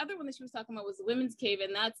long. The other one that she was talking about was the Women's Cave,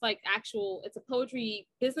 and that's like it's a poetry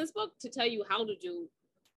business book to tell you how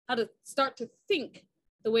to start to think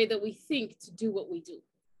the way that we think to do what we do.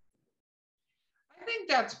 I think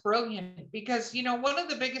that's brilliant because, one of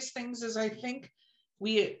the biggest things is I think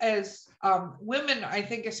we as women, I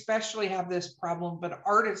think especially have this problem, but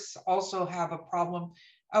artists also have a problem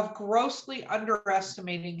of grossly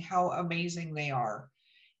underestimating how amazing they are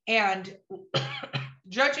and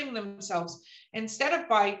judging themselves instead of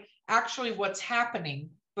by actually what's happening,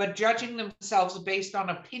 but judging themselves based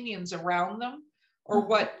on opinions around them or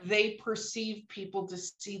what they perceive people to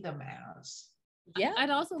see them as. Yeah. I'd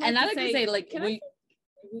also like to say, like, okay,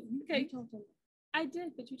 talk to me. I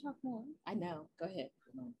did, but you talk more. I know. Go ahead.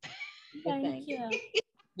 Thank you.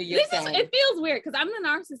 It feels weird because I'm the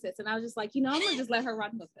narcissist, and I was just like, I'm gonna just let her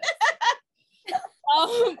run with it.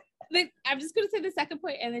 I'm just gonna say the second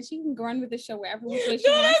point, and then she can run with the show wherever she wants to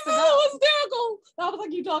go. Hysterical. I was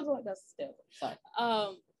like, you talking like that's hysterical. Sorry.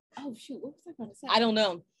 Oh shoot, what was I gonna say? I don't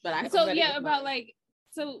know, but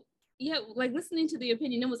like listening to the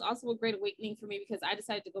opinion, it was also a great awakening for me because I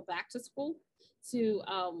decided to go back to school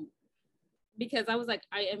because I was like,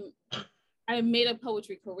 I made a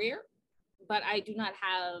poetry career, but I do not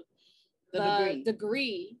have the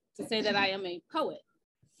degree to say that I am a poet.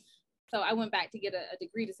 So I went back to get a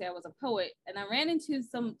degree to say I was a poet, and I ran into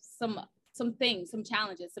some things, some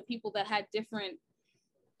challenges, some people that had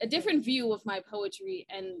a different view of my poetry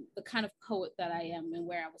and the kind of poet that I am and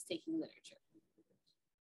where I was taking literature.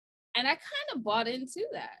 And I kind of bought into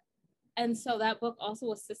that. And so that book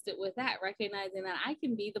also assisted with that, recognizing that I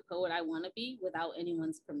can be the poet I want to be without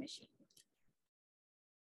anyone's permission.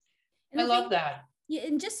 I love that. Yeah,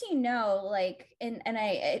 and just so you know, like,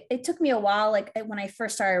 it took me a while, like when I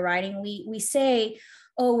first started writing, we say,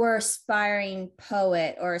 oh, we're aspiring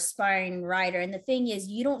poet or aspiring writer. And the thing is,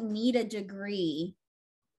 you don't need a degree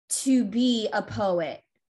to be a poet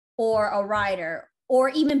or a writer or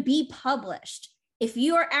even be published. If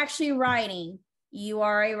you are actually writing, you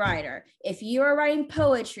are a writer. If you are writing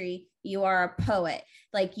poetry, you are a poet.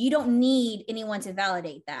 Like, you don't need anyone to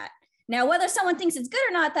validate that. Now, whether someone thinks it's good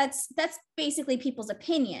or not, that's basically people's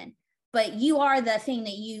opinion, but you are the thing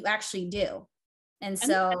that you actually do. And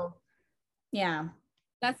so, yeah.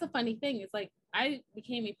 That's the funny thing. It's like, I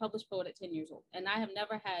became a published poet at 10 years old, and I have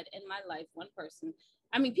never had in my life one person.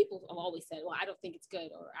 I mean, people have always said, well, I don't think it's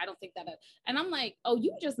good, or I don't think that. And I'm like, oh,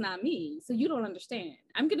 you just not me. So you don't understand.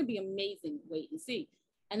 I'm going to be amazing. Wait and see.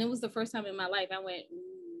 And it was the first time in my life I went,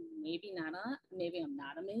 maybe I'm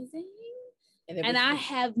not amazing. And I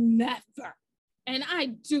have never, and I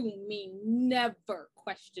do mean never,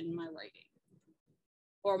 questioned my writing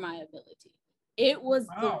or my ability. It was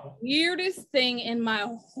the weirdest thing in my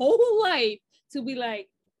whole life to be like,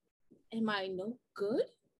 am I no good?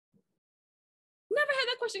 Never had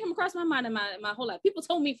that question come across my mind in my whole life. People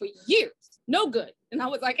told me for years, no good. And I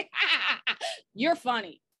was like, you're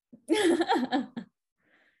funny.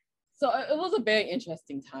 So it was a very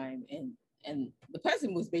interesting time, and the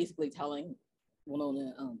person was basically telling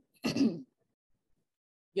Wilnona,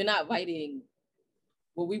 you're not writing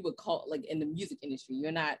what we would call, like in the music industry,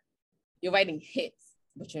 you're writing hits,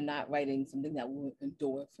 but you're not writing something that will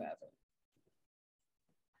endure forever.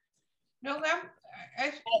 No,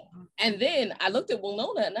 and then I looked at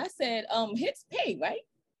Wilnona and I said, hits pay, right?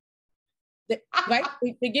 Right?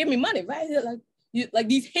 They give me money, right? Like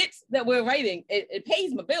these hits that we're writing, it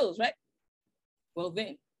pays my bills, right? Well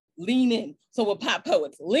then, lean in. So we're pop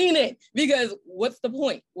poets, lean in, because what's the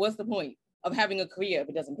point? What's the point of having a career if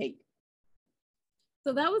it doesn't pay you?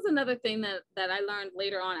 So that was another thing that I learned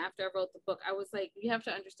later on after I wrote the book. I was like, you have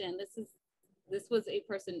to understand, this was a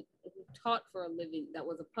person who taught for a living, that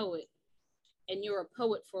was a poet, and you're a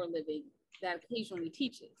poet for a living that occasionally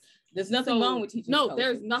teaches. There's nothing wrong with teaching. No, poetry.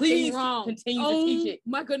 there's nothing Please wrong. Continue to teach it.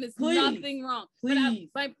 My goodness, Please. nothing wrong. Please.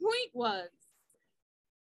 But my point was,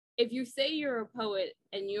 if you say you're a poet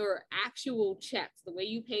and your actual checks, the way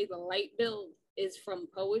you pay the light bill is from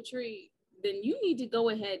poetry, then you need to go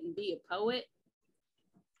ahead and be a poet.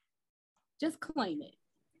 Just claim it.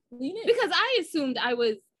 Because I assumed I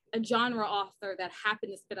was a genre author that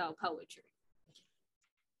happened to spit out poetry.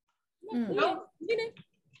 No,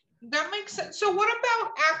 that makes sense. So what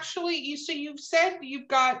about actually, you've said you've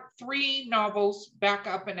got 3 novels back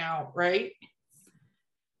up and out, right?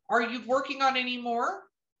 Are you working on any more?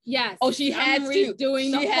 Yes. Oh, she has to.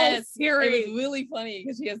 Doing the whole series. It was really funny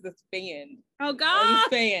because she has this fan. Oh God.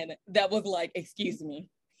 This fan that was like, excuse me,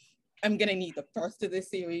 I'm gonna need the first of this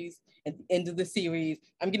series and the end of the series.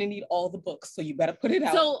 I'm gonna need all the books, so you better put it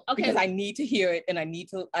out. So okay, because I need to hear it, and I need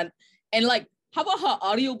to and like, how about her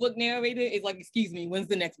audiobook narrator is like, excuse me, when's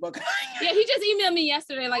the next book? Yeah, he just emailed me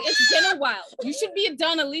yesterday, like, it's been a while. You should be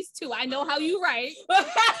done at least 2. I know how you write.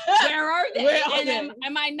 Where are they? Where are and they?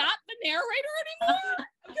 Am I not the narrator anymore?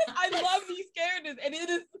 I love these characters, and it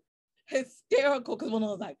is hysterical because when I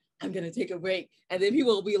was like, I'm gonna take a break, and then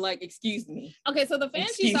people will be like, excuse me. Okay, so the fan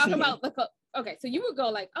she's talking about, okay, so you would go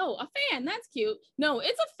like, oh, a fan, that's cute. No,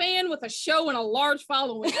 it's a fan with a show and a large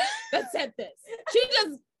following that said this. She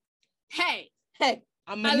just, hey,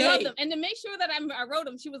 I love them. And to make sure that I wrote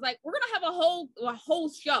them, she was like, we're gonna have a whole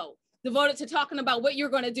show devoted to talking about what you're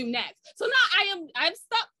gonna do next. So now I'm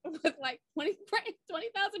stuck with like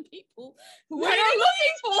 20,000 people who are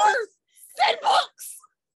looking for said books.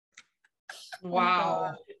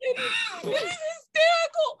 Wow. It is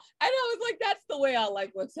hysterical. And I was like, that's the way I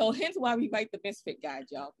like it. So hence why we write the Misfit Guide,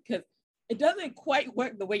 y'all, because it doesn't quite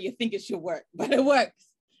work the way you think it should work, but it works.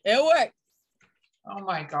 It works. Oh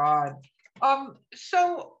my God.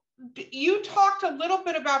 So you talked a little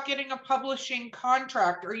bit about getting a publishing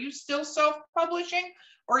contract. Are you still self-publishing,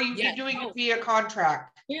 or are you doing it via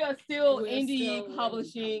contract? We are still indie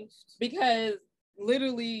publishing because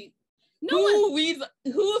literally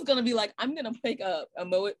who's gonna be like, I'm gonna pick up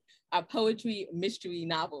a poetry mystery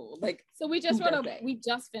novel? Like, so we just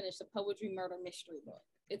finished a poetry murder mystery book.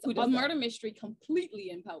 It's a murder mystery completely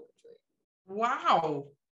in poetry. Wow.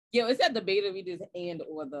 Yeah, it's at the beta readers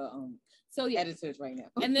or the editors right now.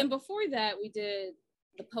 And then before that, we did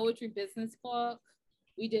the poetry business book.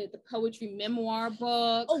 We did the poetry memoir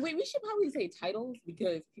book. Oh wait, we should probably say titles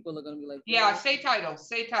because people are gonna be like, yeah, say titles.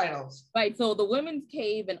 Say titles. Right. So the Women's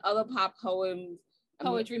Cave and Other Pop Poems.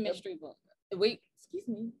 Poetry mystery book. Wait, excuse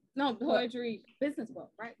me. No, poetry business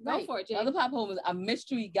book. Right. Go for it, Jade. Other Pop Poems, a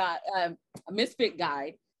mystery guide, a misfit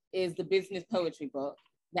guide is the business poetry book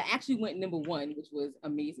that actually went #1, which was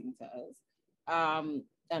amazing to us, on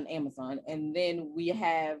Amazon. And then we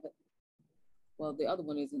have, well, the other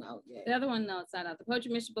one isn't out yet. The other one, no, it's not out. The poetry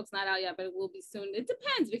mystery book's not out yet, but it will be soon. It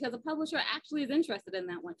depends because the publisher actually is interested in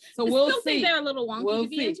that one. So we'll see. Think they're a little wonky to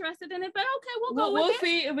be interested in it, but okay, we'll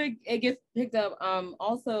see if it gets picked up.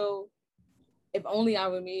 Also, If Only I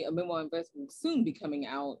Were Me, a memoir and verse will soon be coming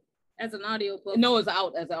out as an audiobook. No, it's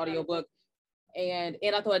out as an audiobook. And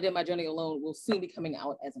I Thought I Did My Journey Alone will soon be coming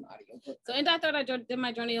out as an audiobook. So And I Thought I Did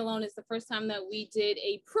My Journey Alone is the first time that we did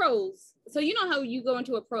a prose. So you know how you go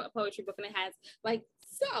into a poetry book and it has like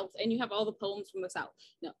South and you have all the poems from the South.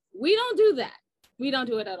 No, we don't do that. We don't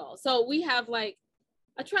do it at all. So we have like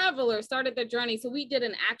a traveler started their journey. So we did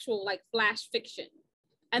an actual like flash fiction.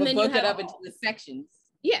 And then you have it up into the sections.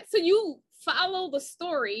 Yeah, so you follow the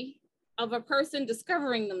story of a person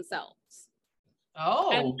discovering themselves.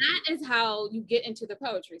 Oh. And that is how you get into the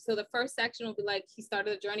poetry. So the first section will be like, he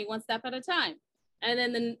started a journey one step at a time. And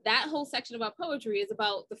then that whole section about poetry is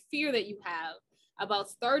about the fear that you have about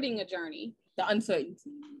starting a journey. The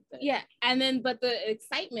uncertainty. Yeah. And then, but the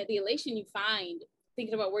excitement, the elation you find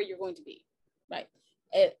thinking about where you're going to be. Right.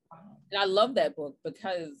 And I love that book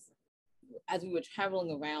because as we were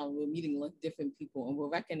traveling around, we were meeting like different people and we're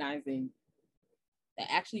recognizing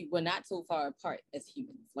that actually we're not so far apart as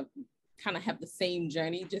humans. Like we kind of have the same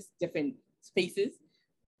journey, just different spaces.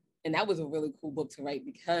 And that was a really cool book to write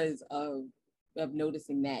because of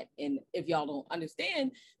noticing that. And if y'all don't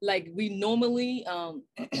understand, like we normally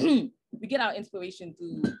we get our inspiration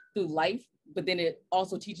through life, but then it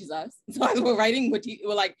also teaches us. So as we're writing,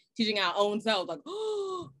 we're like teaching our own selves, like,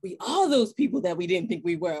 oh, we are those people that we didn't think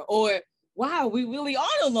we were, or wow, we really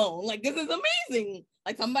aren't alone. Like this is amazing.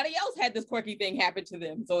 Like somebody else had this quirky thing happen to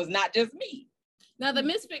them, so it's not just me. Now the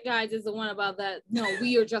Misfit Guides is the one about that. No,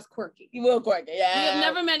 we are just quirky. We're quirky, yeah. We have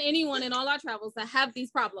never met anyone in all our travels that have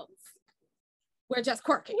these problems. We're just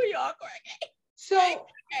quirky. We are quirky. So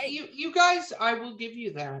you guys, I will give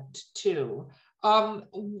you that too.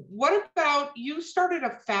 What about you started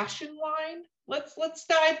a fashion line? Let's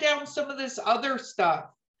dive down some of this other stuff.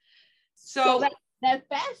 So that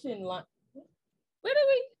fashion line. Where do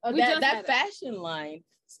we? Oh, that fashion line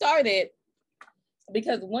started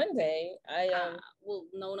because one day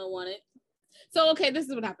Nona wanted. So okay, this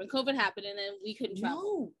is what happened. COVID happened, and then we couldn't travel.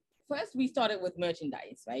 No, first we started with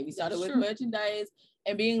merchandise, right? We started with merchandise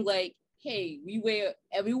and being like, hey, we wear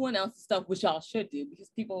everyone else's stuff, which y'all should do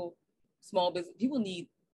because small business people need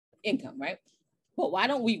income, right? But why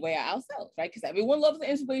don't we wear ourselves, right? Because everyone loves the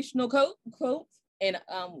inspirational quotes, and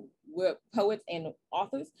we're poets and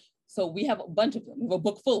authors, so we have a bunch of them. We have a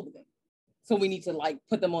book full of them. So we need to like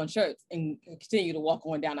put them on shirts and continue to walk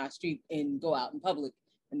on down our street and go out in public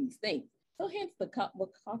and these things. So hence the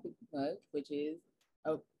coffee mug, which is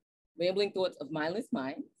a rambling thoughts of mindless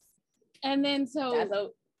minds. And then so that's a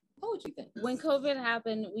poetry thing. When COVID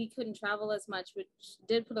happened, we couldn't travel as much, which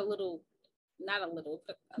did put a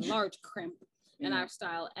large crimp in our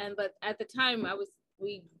style. But at the time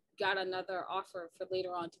we got another offer for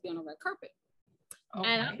later on to be on a red carpet. Okay.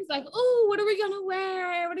 And I was like, oh, what are we gonna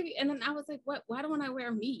wear? And then I was like, why don't I wear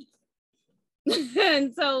me?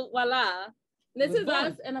 And so voila. This is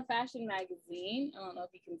us in a fashion magazine. I don't know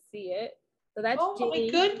if you can see it. So that's Jade. My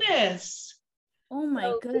goodness. Oh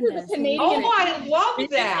my goodness. I love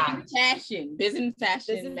that. Business fashion. This is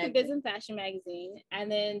the Business Fashion magazine. And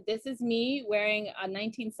then this is me wearing a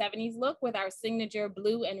 1970s look with our signature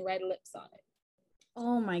blue and red lips on it.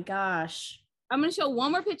 Oh my gosh. I'm going to show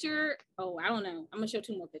one more picture. Oh, I don't know. I'm going to show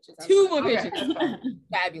two more pictures. Two more pictures.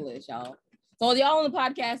 Fabulous, y'all. So y'all on the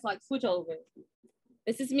podcast, like switch over.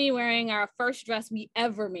 This is me wearing our first dress we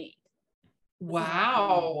ever made.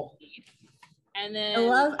 Wow. And then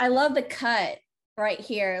I love the cut right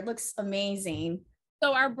here. It looks amazing.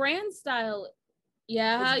 So our brand style,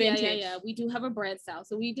 yeah. We do have a brand style.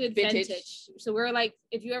 So we did vintage. So we're like,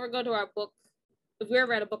 if you ever go to our book, if we're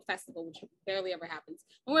ever at a book festival, which barely ever happens,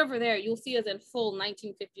 when we're ever there, you'll see us in full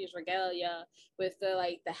 1950s regalia with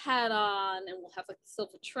the hat on, and we'll have like the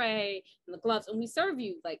silver tray and the gloves, and we serve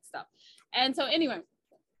you like stuff. And so anyway,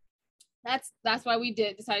 that's why we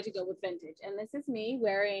decided to go with vintage. And this is me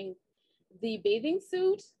wearing the bathing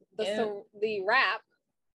suit, the wrap,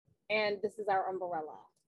 and this is our umbrella.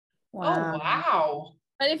 Wow. Oh, wow.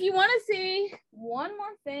 But if you want to see one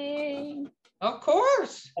more thing, of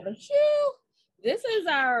course, the shoe. This is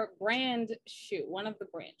our brand shoe, one of the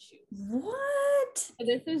brand shoes. What? So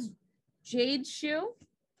this is Jade shoe.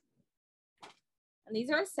 And these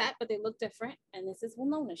are a set, but they look different. And this is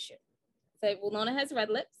Wilnona shoe. So Wilnona has red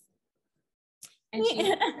lips. And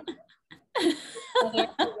she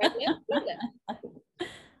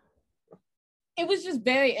It was just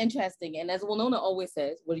very interesting. And as Wilnona always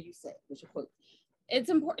says, what do you say? What's your quote? It's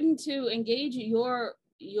important to engage your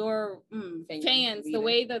fans the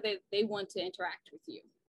way that they want to interact with you.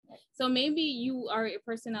 So maybe you are a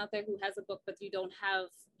person out there who has a book, but you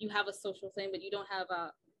have a social thing, but you don't have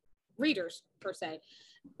readers per se.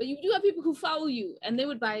 But you do have people who follow you, and they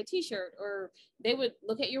would buy a t-shirt, or they would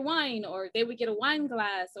look at your wine, or they would get a wine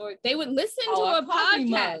glass, or they would listen to a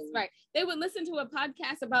podcast, right? They would listen to a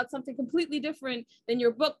podcast about something completely different than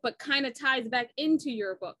your book, but kind of ties back into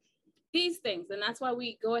your book. These things, and that's why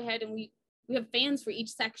we go ahead and we have fans for each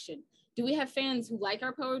section. Do we have fans who like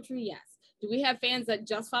our poetry? Yes. Do we have fans that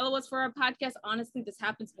just follow us for our podcast? Honestly, this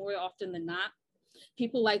happens more often than not.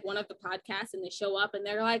 People like one of the podcasts and they show up and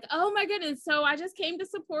they're like, oh my goodness, so I just came to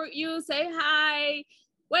support you, say hi.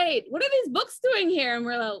 Wait, what are these books doing here? And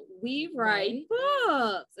we're like, we write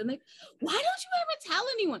books. And like, why don't you ever tell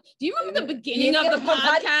anyone? Do you remember the beginning of the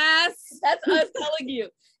podcast? That's us telling you.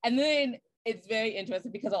 And then it's very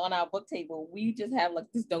interesting because on our book table, we just have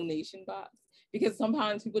like this donation box. Because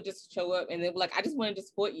sometimes people just show up and they're like, I just wanted to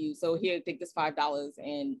support you. So here, take this $5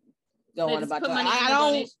 and go on about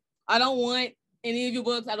it. I don't want any of your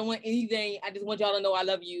books. I don't want anything. I just want y'all to know I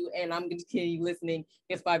love you, and I'm just kidding you listening.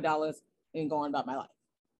 It's $5 and go on about my life.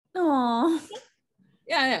 Oh,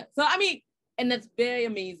 Yeah. So I mean, and that's very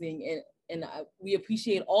amazing, and we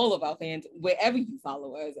appreciate all of our fans wherever you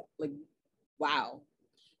follow us. Like, wow.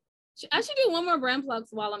 I should do one more brand plugs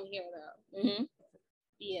while I'm here, though. Mm-hmm.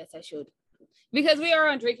 Yes, I should, because we are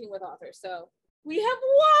on Drinking with Authors, so we have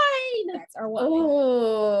wine. That's our wine.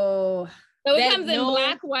 oh. So it comes in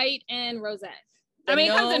black, white, and rosé. I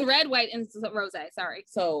mean, it comes in red, white, and rosé. Sorry.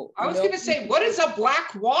 So I was going to say, what is a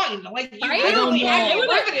black wine? Like, you I literally don't had know. me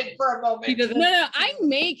limited for a moment. No, I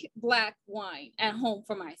make black wine at home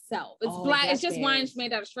for myself. It's black. It's just wine Blackberries.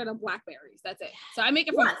 made out of straight up blackberries. That's it. So I make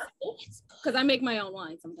it for myself because I make my own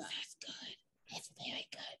wine sometimes. It's good. It's very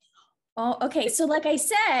good. Oh, okay. So like I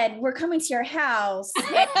said, we're coming to your house.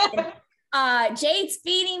 Jade's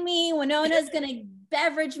feeding me. Winona's gonna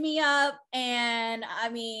beverage me up, and I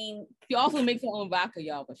mean, She also makes her own vodka,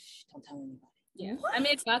 y'all, but shh, don't tell anybody. Yeah, I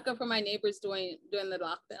made vodka for my neighbors during the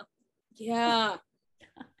lockdown. Yeah.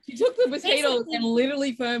 She took the potatoes and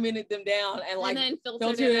literally fermented them down and then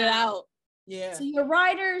filtered it out. Yeah. so you're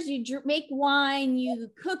writers, you make wine, you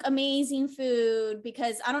cook amazing food,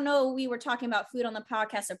 because I don't know, we were talking about food on the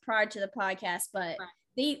podcast or prior to the podcast, but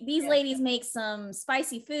these ladies make some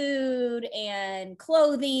spicy food and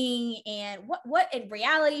clothing and what a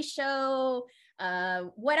reality show.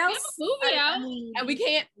 What else? Movie out. And we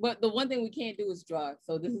can't, but the one thing we can't do is draw.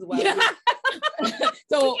 So this is why.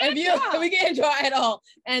 So we can't draw at all.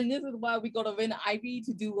 And this is why we go to Vin Ivy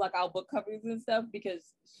to do like our book covers and stuff, because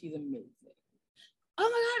she's amazing. Oh my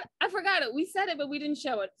God, I forgot it. We said it, but we didn't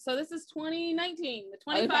show it. So this is 2019, the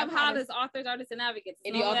 25 hottest authors, artists, and advocates.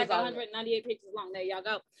 It's only like 198 pages long. There y'all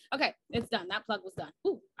go. Okay, it's done. That plug was done.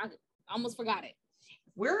 Ooh, I almost forgot it.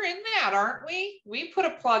 We're in that, aren't we? We put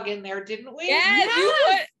a plug in there, didn't we?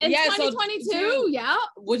 Yes. In 2022, yeah.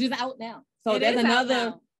 Which is out now. So there's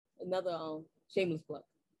another shameless plug.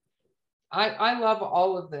 I love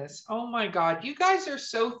all of this. Oh my God, you guys are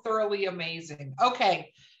so thoroughly amazing.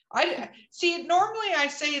 Okay. I see, normally I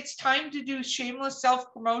say it's time to do shameless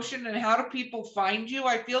self-promotion and how do people find you.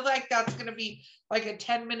 I feel like that's going to be like a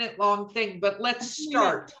 10-minute long thing, but let's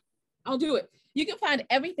start. I'll do it. You can find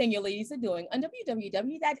everything your ladies are doing on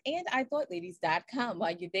www.andithoughtLadies.com.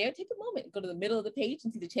 While you're there, take a moment, go to the middle of the page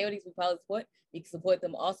and see the charities we proudly support. You can support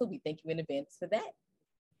them also. We thank you in advance for that.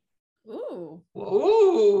 Ooh,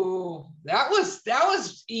 that was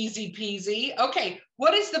easy peasy. Okay,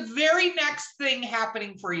 what is the very next thing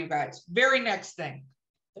happening for you guys? Very next thing.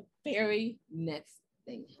 The very next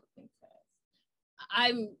thing happening for us.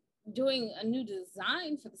 I'm doing a new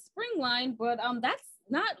design for the spring line, but that's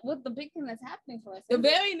not what the big thing that's happening for us. The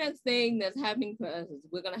very next thing that's happening for us is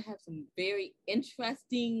we're gonna have some very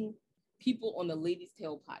interesting people on the Ladies'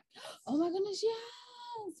 Tale podcast. Oh my goodness,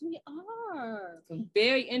 yes, we are. Some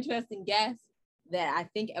very interesting guests that I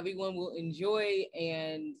think everyone will enjoy,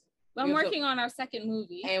 and I'm working on our second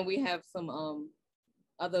movie. And we have some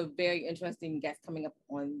other very interesting guests coming up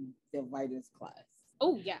on the writers class.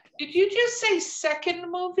 Oh yeah. Did you just say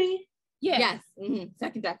second movie? Yeah. Yes. Mm-hmm.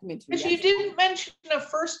 Second documentary. Because you didn't mention the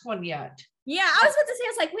first one yet. yeah, I was about to say, I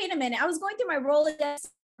was like, wait a minute, I was going through my Rolodex,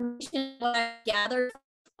 what I gathered.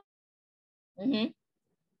 Mm-hmm.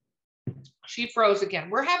 She froze again.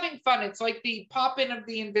 We're having fun. It's like the pop-in of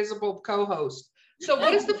the invisible co-host. So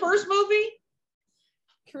what is the first movie?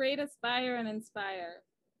 Create, Aspire, and Inspire.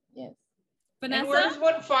 Yes. Vanessa? And where does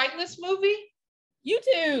one find this movie?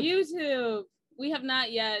 YouTube. We have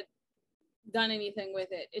not yet done anything with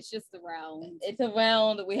it. It's just around. It's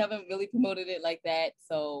around. We haven't really promoted it like that.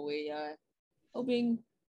 So we are hoping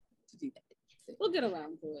to do that. We'll get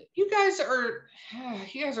around to it. You guys are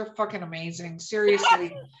fucking amazing.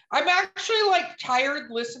 Seriously. I'm actually like tired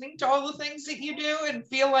listening to all the things that you do and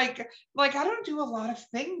feel like I don't do a lot of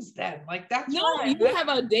things then. Like that's you have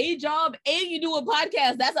a day job and you do a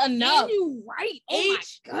podcast. That's enough. And you write.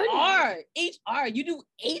 HR. You do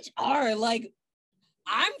HR. Like,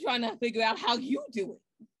 I'm trying to figure out how you do it.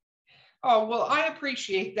 Oh, well, I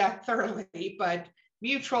appreciate that thoroughly, but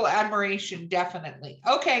mutual admiration, definitely.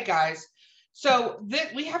 Okay, guys. So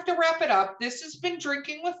we have to wrap it up. This has been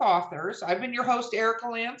Drinking with Authors. I've been your host, Erica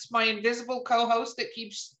Lance, my invisible co-host that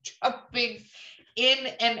keeps jumping in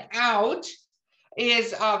and out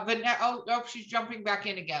is Vanessa. Oh, she's jumping back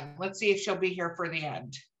in again. Let's see if she'll be here for the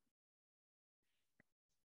end.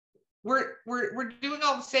 We're doing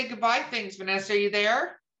all the say goodbye things. Vanessa, are you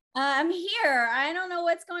there? I'm here. I don't know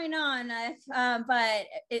what's going on, but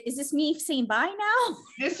is this me saying bye now?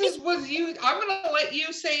 Was you. I'm going to let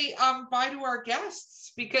you say bye to our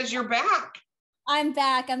guests because you're back. I'm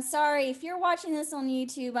back. I'm sorry if you're watching this on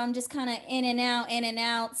YouTube. I'm just kind of in and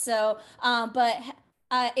out. So,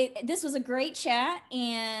 this was a great chat,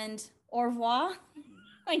 and au revoir.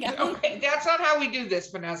 Okay, that's not how we do this,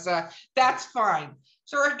 Vanessa. That's fine.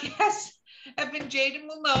 So our guests have been Jade and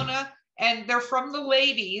Wilnona, and they're from the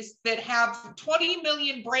ladies that have 20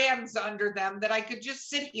 million brands under them that I could just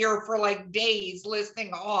sit here for like days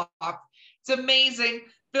listing off. It's amazing.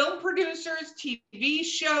 Film producers, TV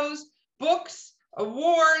shows, books,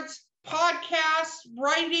 awards, podcasts,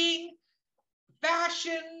 writing,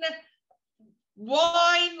 fashion,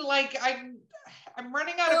 wine. Like I'm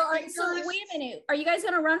running out of fingers. So wait a minute. Are you guys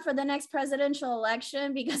going to run for the next presidential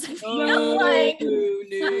election? Because I feel like no.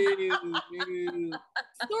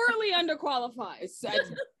 Sorely underqualified.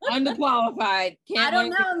 Underqualified. I don't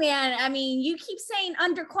know, man. I mean, you keep saying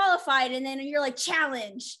underqualified, and then you're like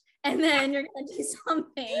challenge, and then you're going to do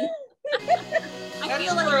something. That's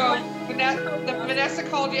true. Vanessa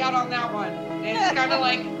called you out on that one. It's kind of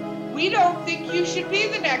like, we don't think you should be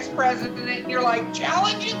the next president. And you're like,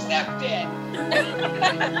 challenge accepted.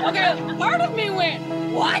 Okay, part of me went,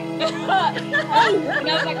 what? Oh, and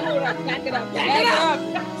I was like, hold on, back it up.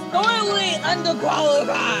 Sorely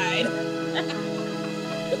underqualified.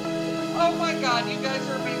 Oh my God, you guys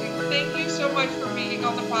are amazing. Thank you so much for being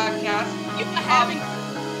on the podcast. You for having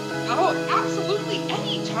Oh, absolutely,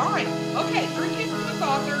 anytime. Okay, Drinking with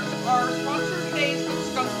Authors, our sponsor today is the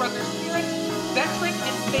Skunk Brothers Spirits, veteran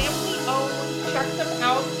and family owned. Check them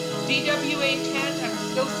out. DWA 10, I'm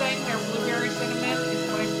still saying their blueberry cinnamon is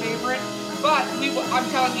my favorite, but I'm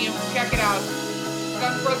telling you, check it out.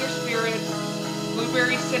 Skunk Brothers Spirits,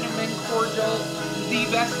 blueberry cinnamon cordial, the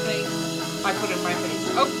best thing I put in my face.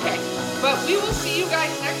 Okay, but we will see you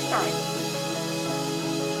guys next time.